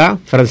Libertad,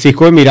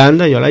 Francisco de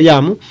Miranda, yo la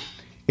llamo,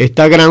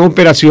 esta gran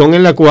operación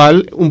en la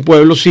cual un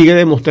pueblo sigue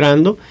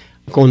demostrando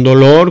con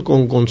dolor,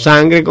 con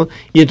sangre,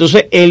 y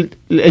entonces el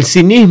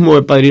cinismo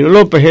de Padrino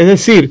López, es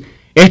decir,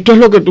 esto es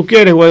lo que tú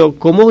quieres, güey,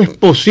 ¿cómo es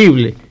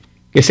posible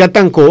que sea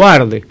tan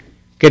cobarde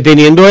que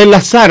teniendo él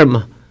las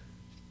armas,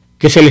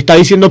 que se le está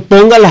diciendo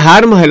ponga las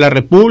armas de la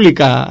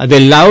República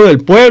del lado del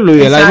pueblo y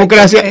de la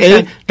democracia,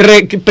 él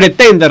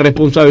pretende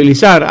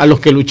responsabilizar a los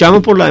que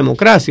luchamos por la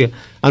democracia,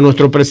 a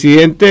nuestro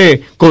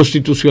presidente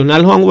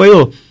constitucional Juan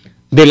Guaidó,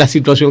 de la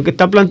situación que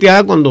está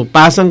planteada cuando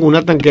pasan con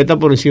una tanqueta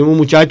por encima de un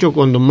muchacho,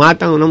 cuando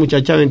matan a una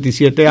muchacha de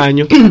 27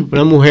 años,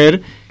 una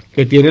mujer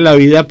que tiene la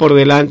vida por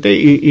delante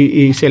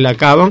y se la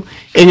acaban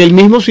en el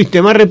mismo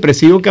sistema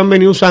represivo que han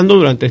venido usando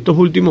durante estos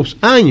últimos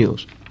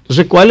años.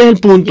 Entonces, ¿cuál es el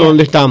punto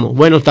donde estamos?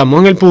 Bueno, estamos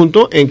en el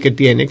punto en que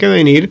tiene que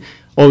venir,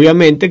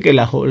 obviamente, que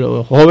los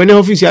jóvenes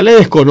oficiales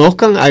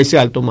desconozcan a ese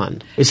alto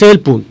mando. Ese es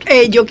el punto.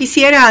 Yo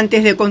quisiera,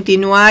 antes de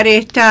continuar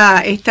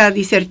esta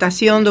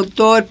disertación,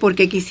 doctor,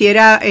 porque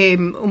quisiera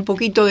un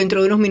poquito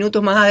dentro de unos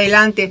minutos más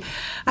adelante,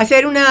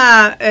 hacer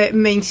una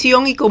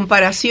mención y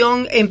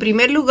comparación, en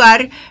primer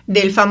lugar,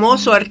 del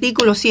famoso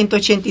artículo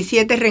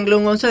 187,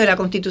 renglón 11 de la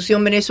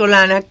Constitución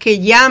venezolana, que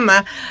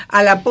llama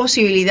a la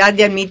posibilidad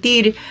de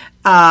admitir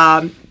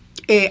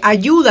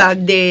ayuda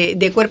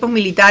de cuerpos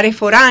militares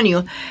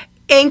foráneos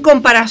en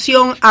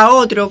comparación a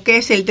otro que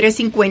es el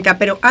 350.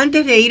 Pero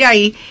antes de ir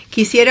ahí,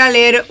 quisiera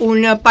leer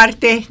una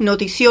parte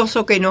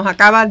noticioso que nos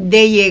acaba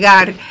de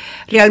llegar,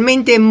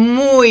 realmente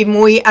muy,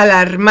 muy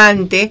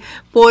alarmante,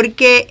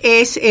 porque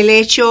es el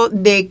hecho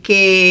de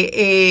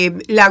que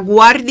la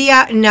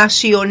Guardia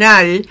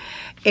Nacional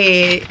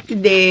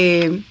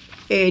de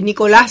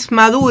Nicolás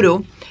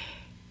Maduro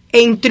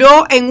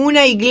entró en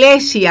una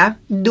iglesia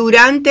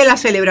durante la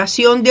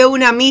celebración de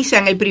una misa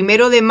en el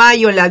 1 de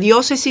mayo en la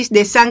diócesis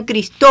de San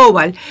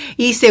Cristóbal,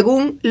 y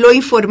según lo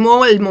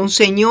informó el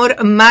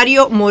monseñor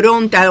Mario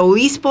Moronta,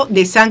 obispo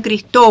de San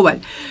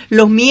Cristóbal,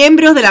 los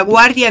miembros de la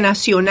Guardia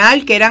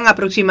Nacional, que eran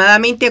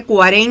aproximadamente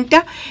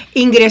 40,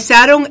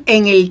 ingresaron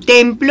en el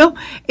templo.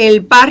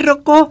 El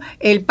párroco,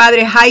 el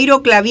padre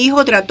Jairo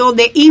Clavijo, trató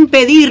de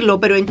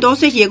impedirlo, pero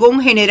entonces llegó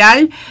un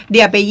general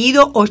de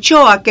apellido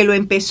Ochoa que lo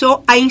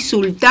empezó a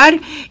insultar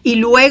y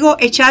luego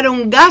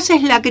echaron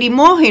gases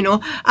lacrimógenos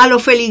a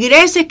los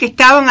feligreses que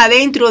estaban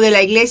adentro de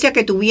la iglesia,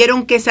 que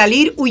tuvieron que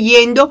salir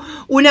huyendo.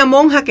 Una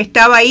monja que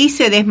estaba ahí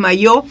se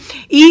desmayó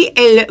y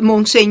el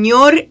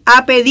monseñor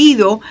ha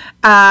pedido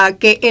a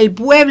que el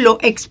pueblo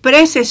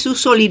exprese su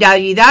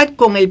solidaridad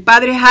con el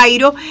padre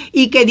Jairo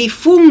y que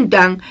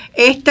difundan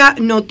esta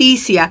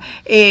noticia.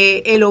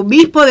 El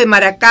obispo de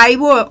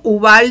Maracaibo,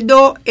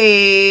 Ubaldo,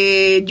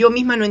 yo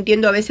misma no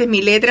entiendo a veces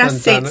mi letra,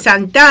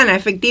 Santana,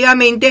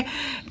 efectivamente,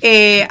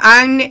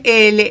 han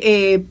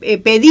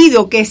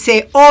pedido que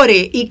se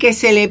ore y que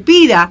se le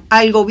pida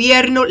al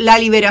gobierno la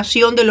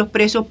liberación de los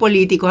presos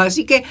políticos.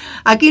 Así que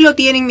aquí lo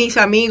tienen, mis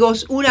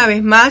amigos, una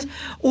vez más,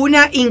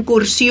 una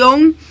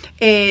incursión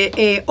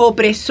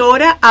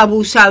opresora,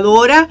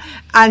 abusadora,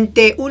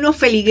 ante unos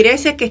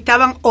feligreses que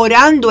estaban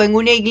orando en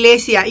una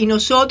iglesia, y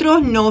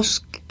nosotros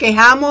nos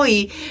quejamos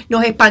y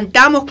nos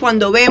espantamos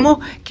cuando vemos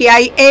que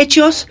hay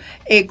hechos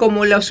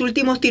como los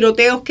últimos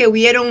tiroteos que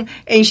hubieron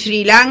en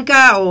Sri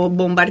Lanka, o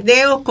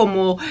bombardeos,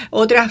 como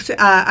otras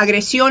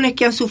agresiones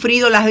que han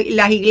sufrido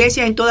las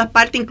iglesias en todas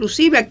partes,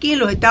 inclusive aquí en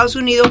los Estados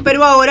Unidos.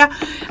 Pero ahora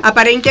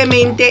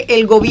aparentemente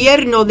el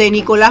gobierno de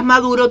Nicolás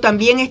Maduro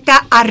también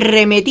está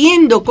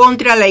arremetiendo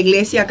contra la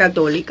Iglesia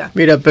Católica.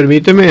 Mira,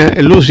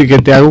 permíteme, Lucy, que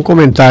te haga un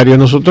comentario.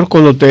 Nosotros,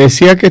 cuando te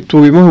decía que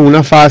estuvimos en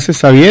una fase,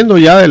 sabiendo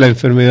ya de la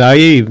enfermedad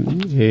y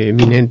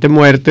inminente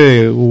muerte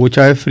de Hugo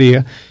Chávez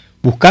Frías,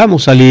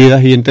 buscamos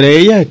salidas, y entre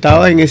ellas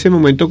estaba en ese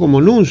momento como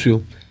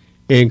nuncio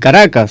en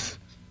Caracas,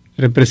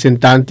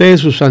 representante de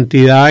su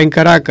santidad en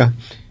Caracas,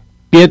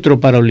 Pietro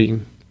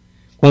Parolin.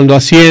 Cuando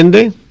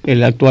asciende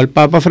el actual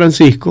Papa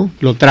Francisco,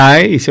 lo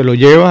trae y se lo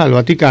lleva al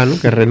Vaticano,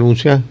 que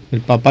renuncia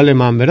el Papa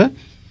alemán, ¿verdad?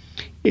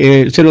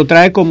 Se lo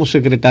trae como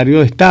secretario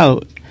de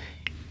Estado.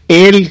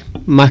 Él,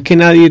 más que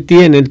nadie,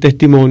 tiene el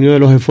testimonio de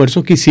los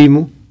esfuerzos que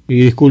hicimos, y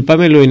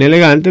discúlpame lo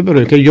inelegante, pero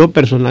es que yo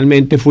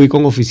personalmente fui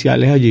con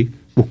oficiales allí.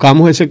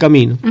 Buscamos ese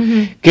camino,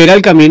 que era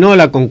el camino de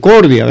la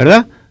concordia,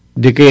 ¿verdad?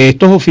 De que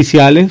estos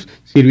oficiales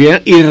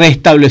sirvieran, y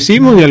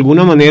restablecimos de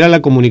alguna manera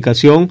la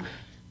comunicación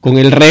con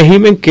el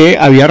régimen que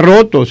había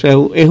roto. O sea,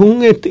 es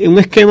un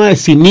esquema de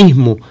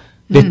cinismo,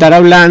 de estar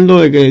hablando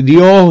de que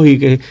Dios y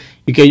que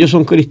ellos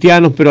son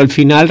cristianos, pero al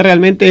final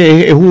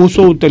realmente es un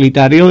uso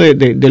utilitario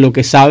de lo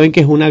que saben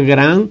que es una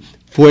gran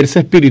fuerza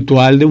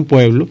espiritual de un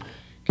pueblo,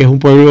 que es un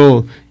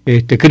pueblo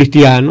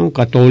cristiano,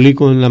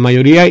 católico en la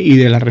mayoría, y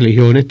de las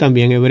religiones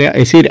también hebreas.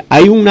 Es decir,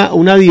 hay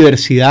una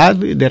diversidad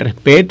de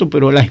respeto,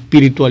 pero la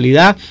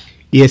espiritualidad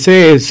y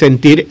ese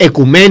sentir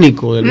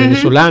ecuménico del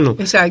venezolano,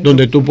 exacto,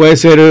 donde tú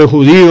puedes ser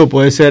judío,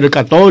 puedes ser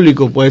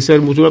católico, puedes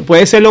ser musulmán,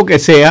 puedes ser lo que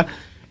sea.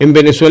 En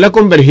Venezuela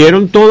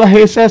convergieron todas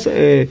esas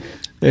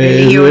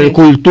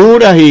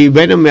culturas, y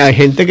bueno, hay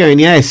gente que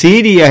venía de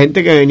Siria,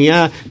 gente que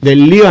venía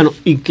del Líbano,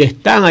 y que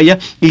están allá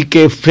y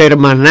que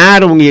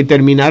hermanaron y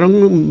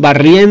terminaron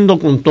barriendo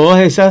con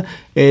todas esas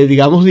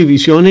digamos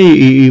divisiones,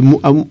 y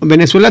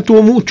Venezuela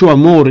tuvo mucho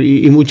amor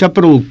y mucha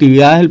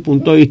productividad desde el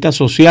punto de vista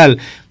social,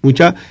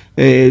 mucha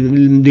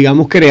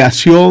digamos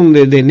creación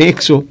de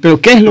nexo. Pero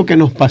 ¿qué es lo que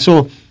nos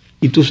pasó?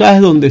 Y tú sabes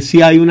donde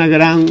sí hay un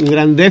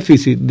gran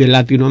déficit de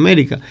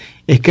Latinoamérica,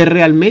 es que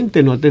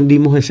realmente no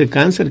atendimos ese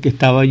cáncer que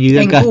estaba allí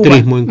del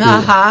castrismo en Cuba.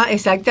 Ajá,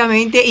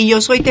 exactamente, y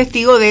yo soy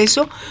testigo de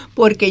eso,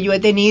 porque yo he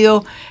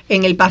tenido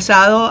en el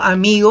pasado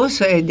amigos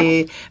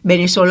de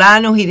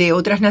venezolanos y de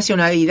otras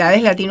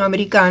nacionalidades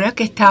latinoamericanas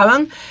que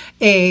estaban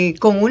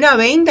con una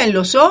venda en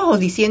los ojos,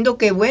 diciendo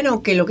que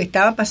bueno, que lo que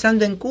estaba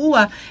pasando en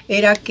Cuba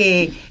era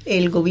que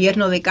el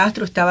gobierno de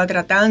Castro estaba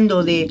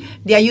tratando de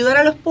ayudar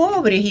a los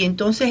pobres, y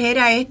entonces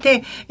era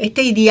este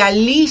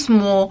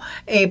idealismo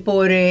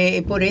por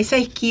esa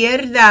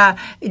izquierda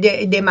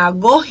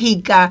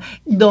demagógica,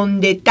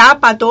 donde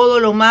tapa todo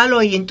lo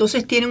malo, y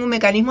entonces tienen un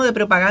mecanismo de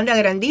propaganda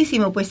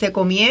grandísimo. Pues se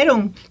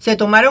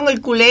tomaron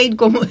el Kool-Aid,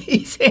 como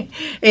dice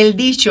el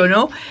dicho,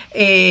 ¿no?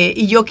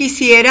 Y yo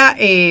quisiera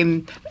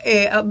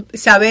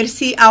saber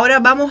si ahora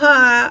vamos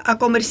a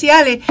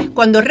comerciales.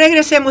 Cuando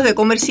regresemos de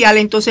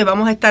comerciales, entonces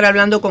vamos a estar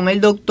hablando con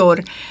el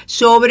doctor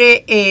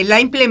sobre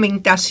la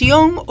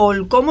implementación, o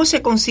cómo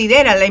se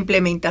considera la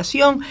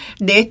implementación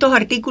de estos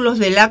artículos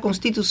de la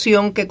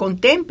Constitución que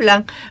contemplan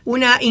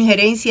una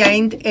injerencia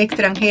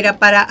extranjera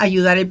para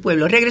ayudar al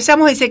pueblo.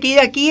 Regresamos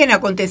enseguida aquí en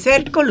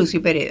Acontecer con Lucy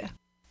Pereda.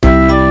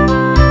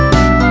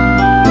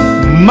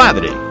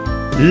 Madre,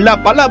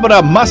 la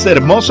palabra más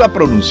hermosa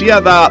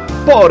pronunciada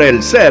por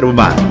el ser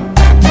humano.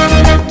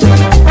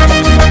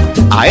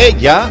 A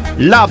ella,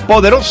 la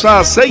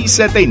poderosa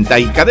 670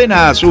 y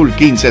Cadena Azul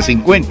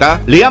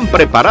 1550 le han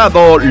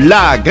preparado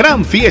la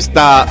gran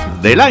fiesta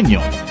del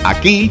año.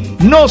 Aquí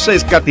no se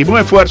escatimó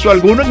esfuerzo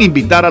alguno en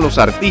invitar a los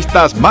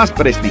artistas más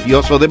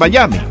prestigiosos de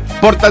Miami.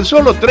 Por tan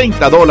solo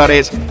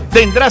 $30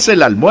 tendrás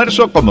el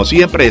almuerzo, como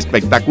siempre,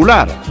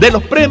 espectacular. De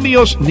los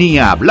premios ni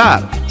a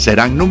hablar.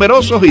 Serán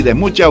numerosos y de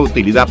mucha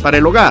utilidad para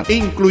el hogar,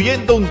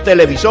 incluyendo un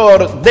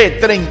televisor de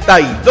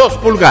 32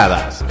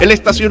 pulgadas. El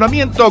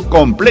estacionamiento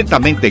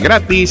completamente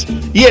gratis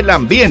y el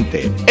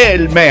ambiente,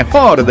 el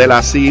mejor de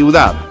la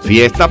ciudad.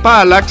 Fiesta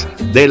Palax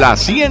de la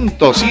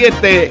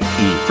 107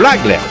 y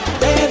Flagler.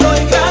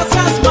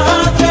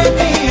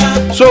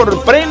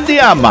 Sorprende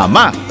a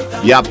mamá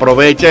y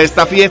aprovecha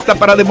esta fiesta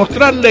para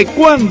demostrarle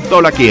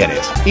cuánto la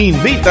quieres.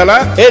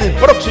 Invítala el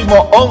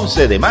próximo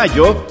 11 de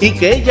mayo y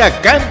que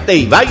ella cante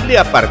y baile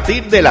a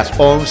partir de las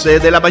 11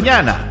 de la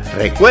mañana.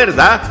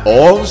 Recuerda,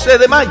 11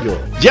 de mayo.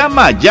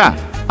 Llama ya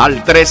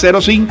al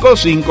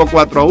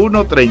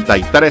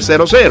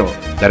 305-541-3300.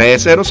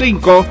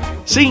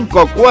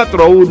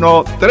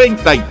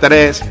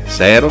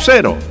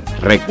 305-541-3300.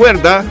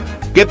 Recuerda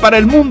que para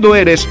el mundo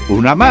eres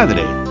una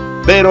madre,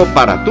 pero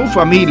para tu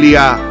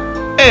familia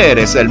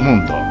eres el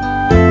mundo.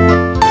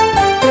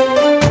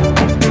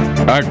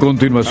 A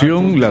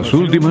continuación, las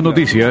últimas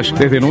noticias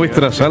desde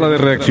nuestra sala de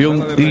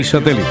reacción y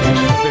satélites.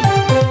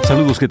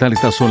 Saludos, ¿qué tal?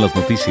 Estas son las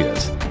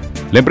noticias.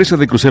 La empresa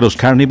de cruceros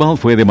Carnival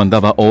fue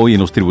demandada hoy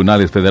en los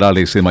tribunales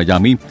federales de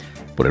Miami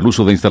por el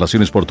uso de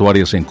instalaciones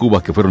portuarias en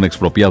Cuba que fueron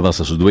expropiadas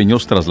a sus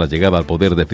dueños tras la llegada al poder de